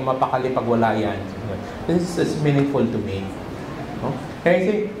 Kasi hindi ako mapakali pag wala yan. This is meaningful to me. No? Kaya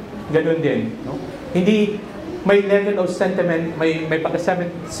kasi, ganun din. No? Hindi, may level of sentiment, may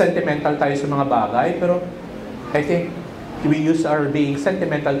pagka-sentimental tayo sa mga bagay, pero I think we use our being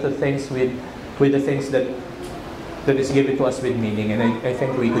sentimental to things with the things that is given to us with meaning, and I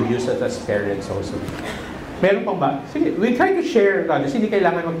think we could use it as parents also. Meron pang ba? Sige, we try to share, kasi hindi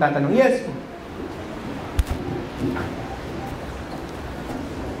kailangan magtatanong. Yes?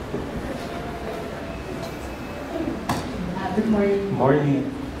 Good morning. Morning.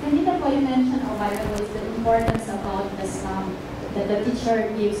 Kanina po you mentioned a while ago the importance about the stamp that the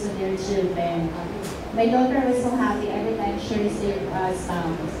teacher gives to their children. My daughter was so happy every time she received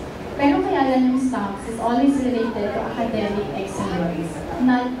stamps. Pero kaya lang yung stamps is always related to academic excellence.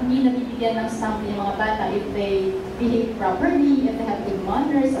 Hindi nabibigyan ng stamp yung mga bata if they behave properly, if they have good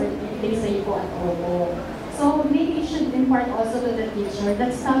manners, or if they say po at opo. So maybe it should impart also to the teacher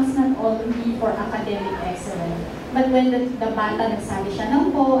that stamps not only for academic excellence, but when the bata nagsabi siya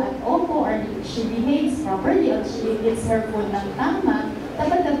ng po at opo, or she behaves properly, or she eats her food ng tama,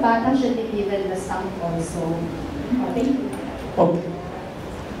 dapat the bata should be given the stamp also. Thank you. Okay.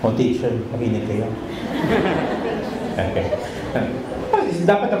 Teacher, makinig kayo. Okay.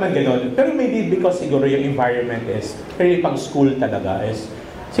 Dapat naman gano'n. Pero maybe because siguro yung environment is, really pang school talaga is,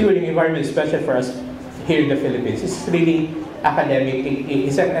 siguro yung environment, especially for us here in the Philippines, is really academic,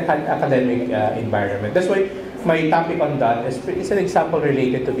 it's an academic environment. That's why my topic on that is an example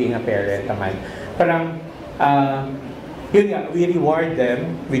related to being a parent naman. Parang, yun nga, we reward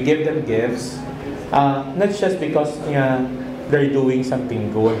them, we give them gifts, not just because they're doing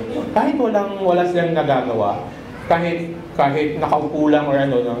something good. Kahit wala silang nagagawa, kahit nakaupo lang or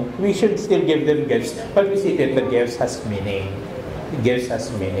we should still give them gifts. But we see that the gifts has meaning. Gifts has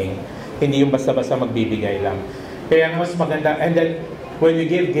meaning. Hindi yung basta-basta magbibigay lang. Kaya mas maganda, and then when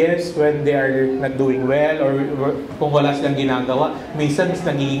we give gifts, when they are not doing well, or kung wala silang ginagawa, minsan mas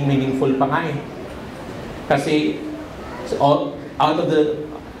nagiging meaningful pa nga eh. Kasi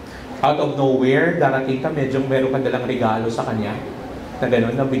out of nowhere, darating ka, medyo meron ka dalang regalo sa kanya. Na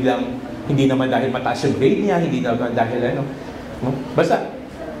gano'n, na biglang, hindi naman dahil mataas yung grade niya, hindi naman dahil no? Basta,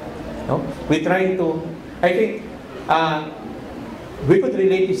 no? We try to, I think, we could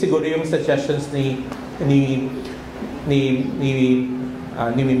relate siguro yung suggestions ni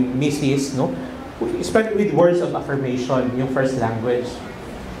Mrs., no? especially with words of affirmation, yung first language,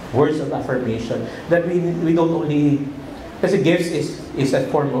 words of affirmation, that we don't only, kasi gifts is a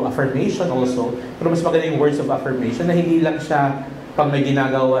form of affirmation also, pero mas maganda yung words of affirmation na hindi lang siya pag may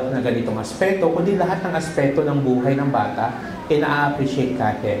ginagawa na ganitong aspeto, kundi lahat ng aspeto ng buhay ng bata, ina-appreciate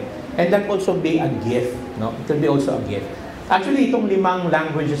natin. And that also be a gift, no? It can be also a gift. Actually, itong 5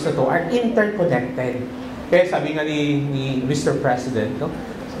 languages na to are interconnected. Kaya sabi nga ni Mr. President, no?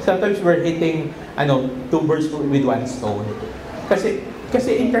 Sometimes we're hitting 2 birds with 1 stone.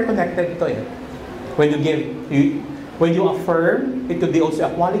 Kasi interconnected to eh. When you affirm, it could be also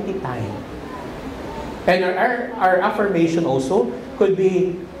a quality time. And our affirmation also could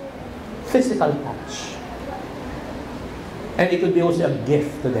be physical touch. And it could be also a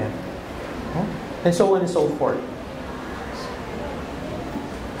gift to them. And so on and so forth.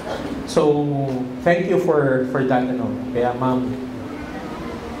 So, thank you for that. Kaya ma'am,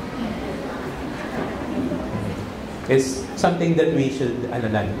 it's something that we should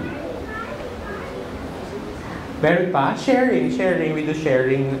learn. Meron pa? Sharing. We do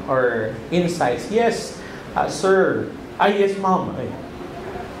sharing or insights. Yes, sir. Yes, ma'am.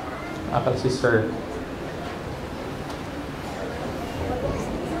 Akala si sir.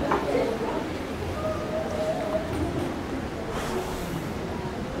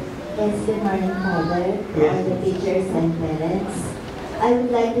 Yes, good morning, Father, all the teachers and parents. I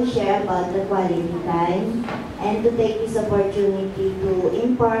would like to share about the quality time and to take this opportunity to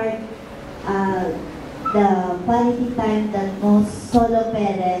impart the quality time that most solo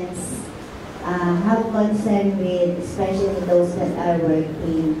parents have concern with, especially those that are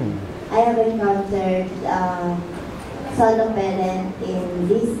working. I have encountered solo parent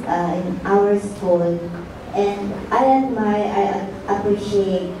in our school, and I admire, I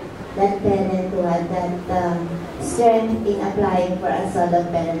appreciate that parent who had that strength in applying for a solo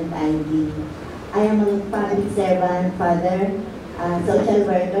parent ID. I am a public servant, father, social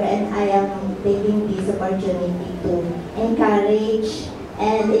worker, and I am taking this opportunity to encourage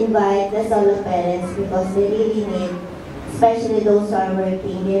and invite the solo parents because they really need, especially those who are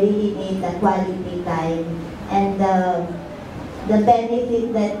working, they really need the quality time and the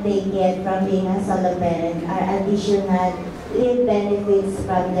benefit that they get from being a solo parent are additional real benefits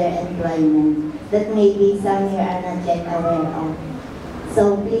from their employment that maybe some here are not yet aware of.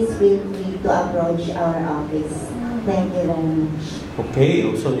 So please feel free to approach our office. Thank you very much. Okay,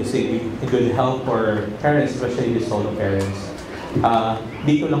 also it will help for parents, especially the solo parents.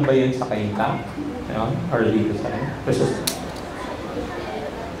 Dito lang ba yan sa Kainta? Or dito sa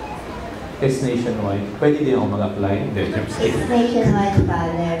It's nationwide. Pwede din ako mag-apply? It's nationwide,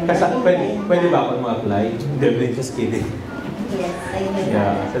 Father. Kasi pwede ba ako mag-apply? Hindi, just kidding. Yes, thank you.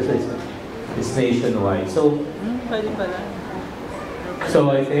 Yeah, it's nationwide. So, pwede pala.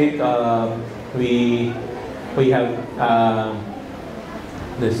 So I think we have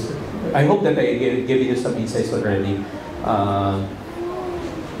this. I hope that I give you some insights already. Not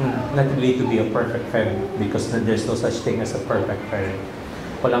really to be a perfect parent because there's no such thing as a perfect parent.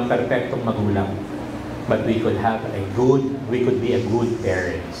 Walang perfectong magulang, but we could be a good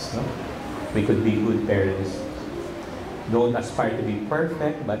parents. No? We could be good parents. Don't aspire to be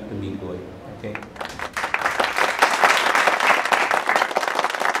perfect, but to be good. Okay.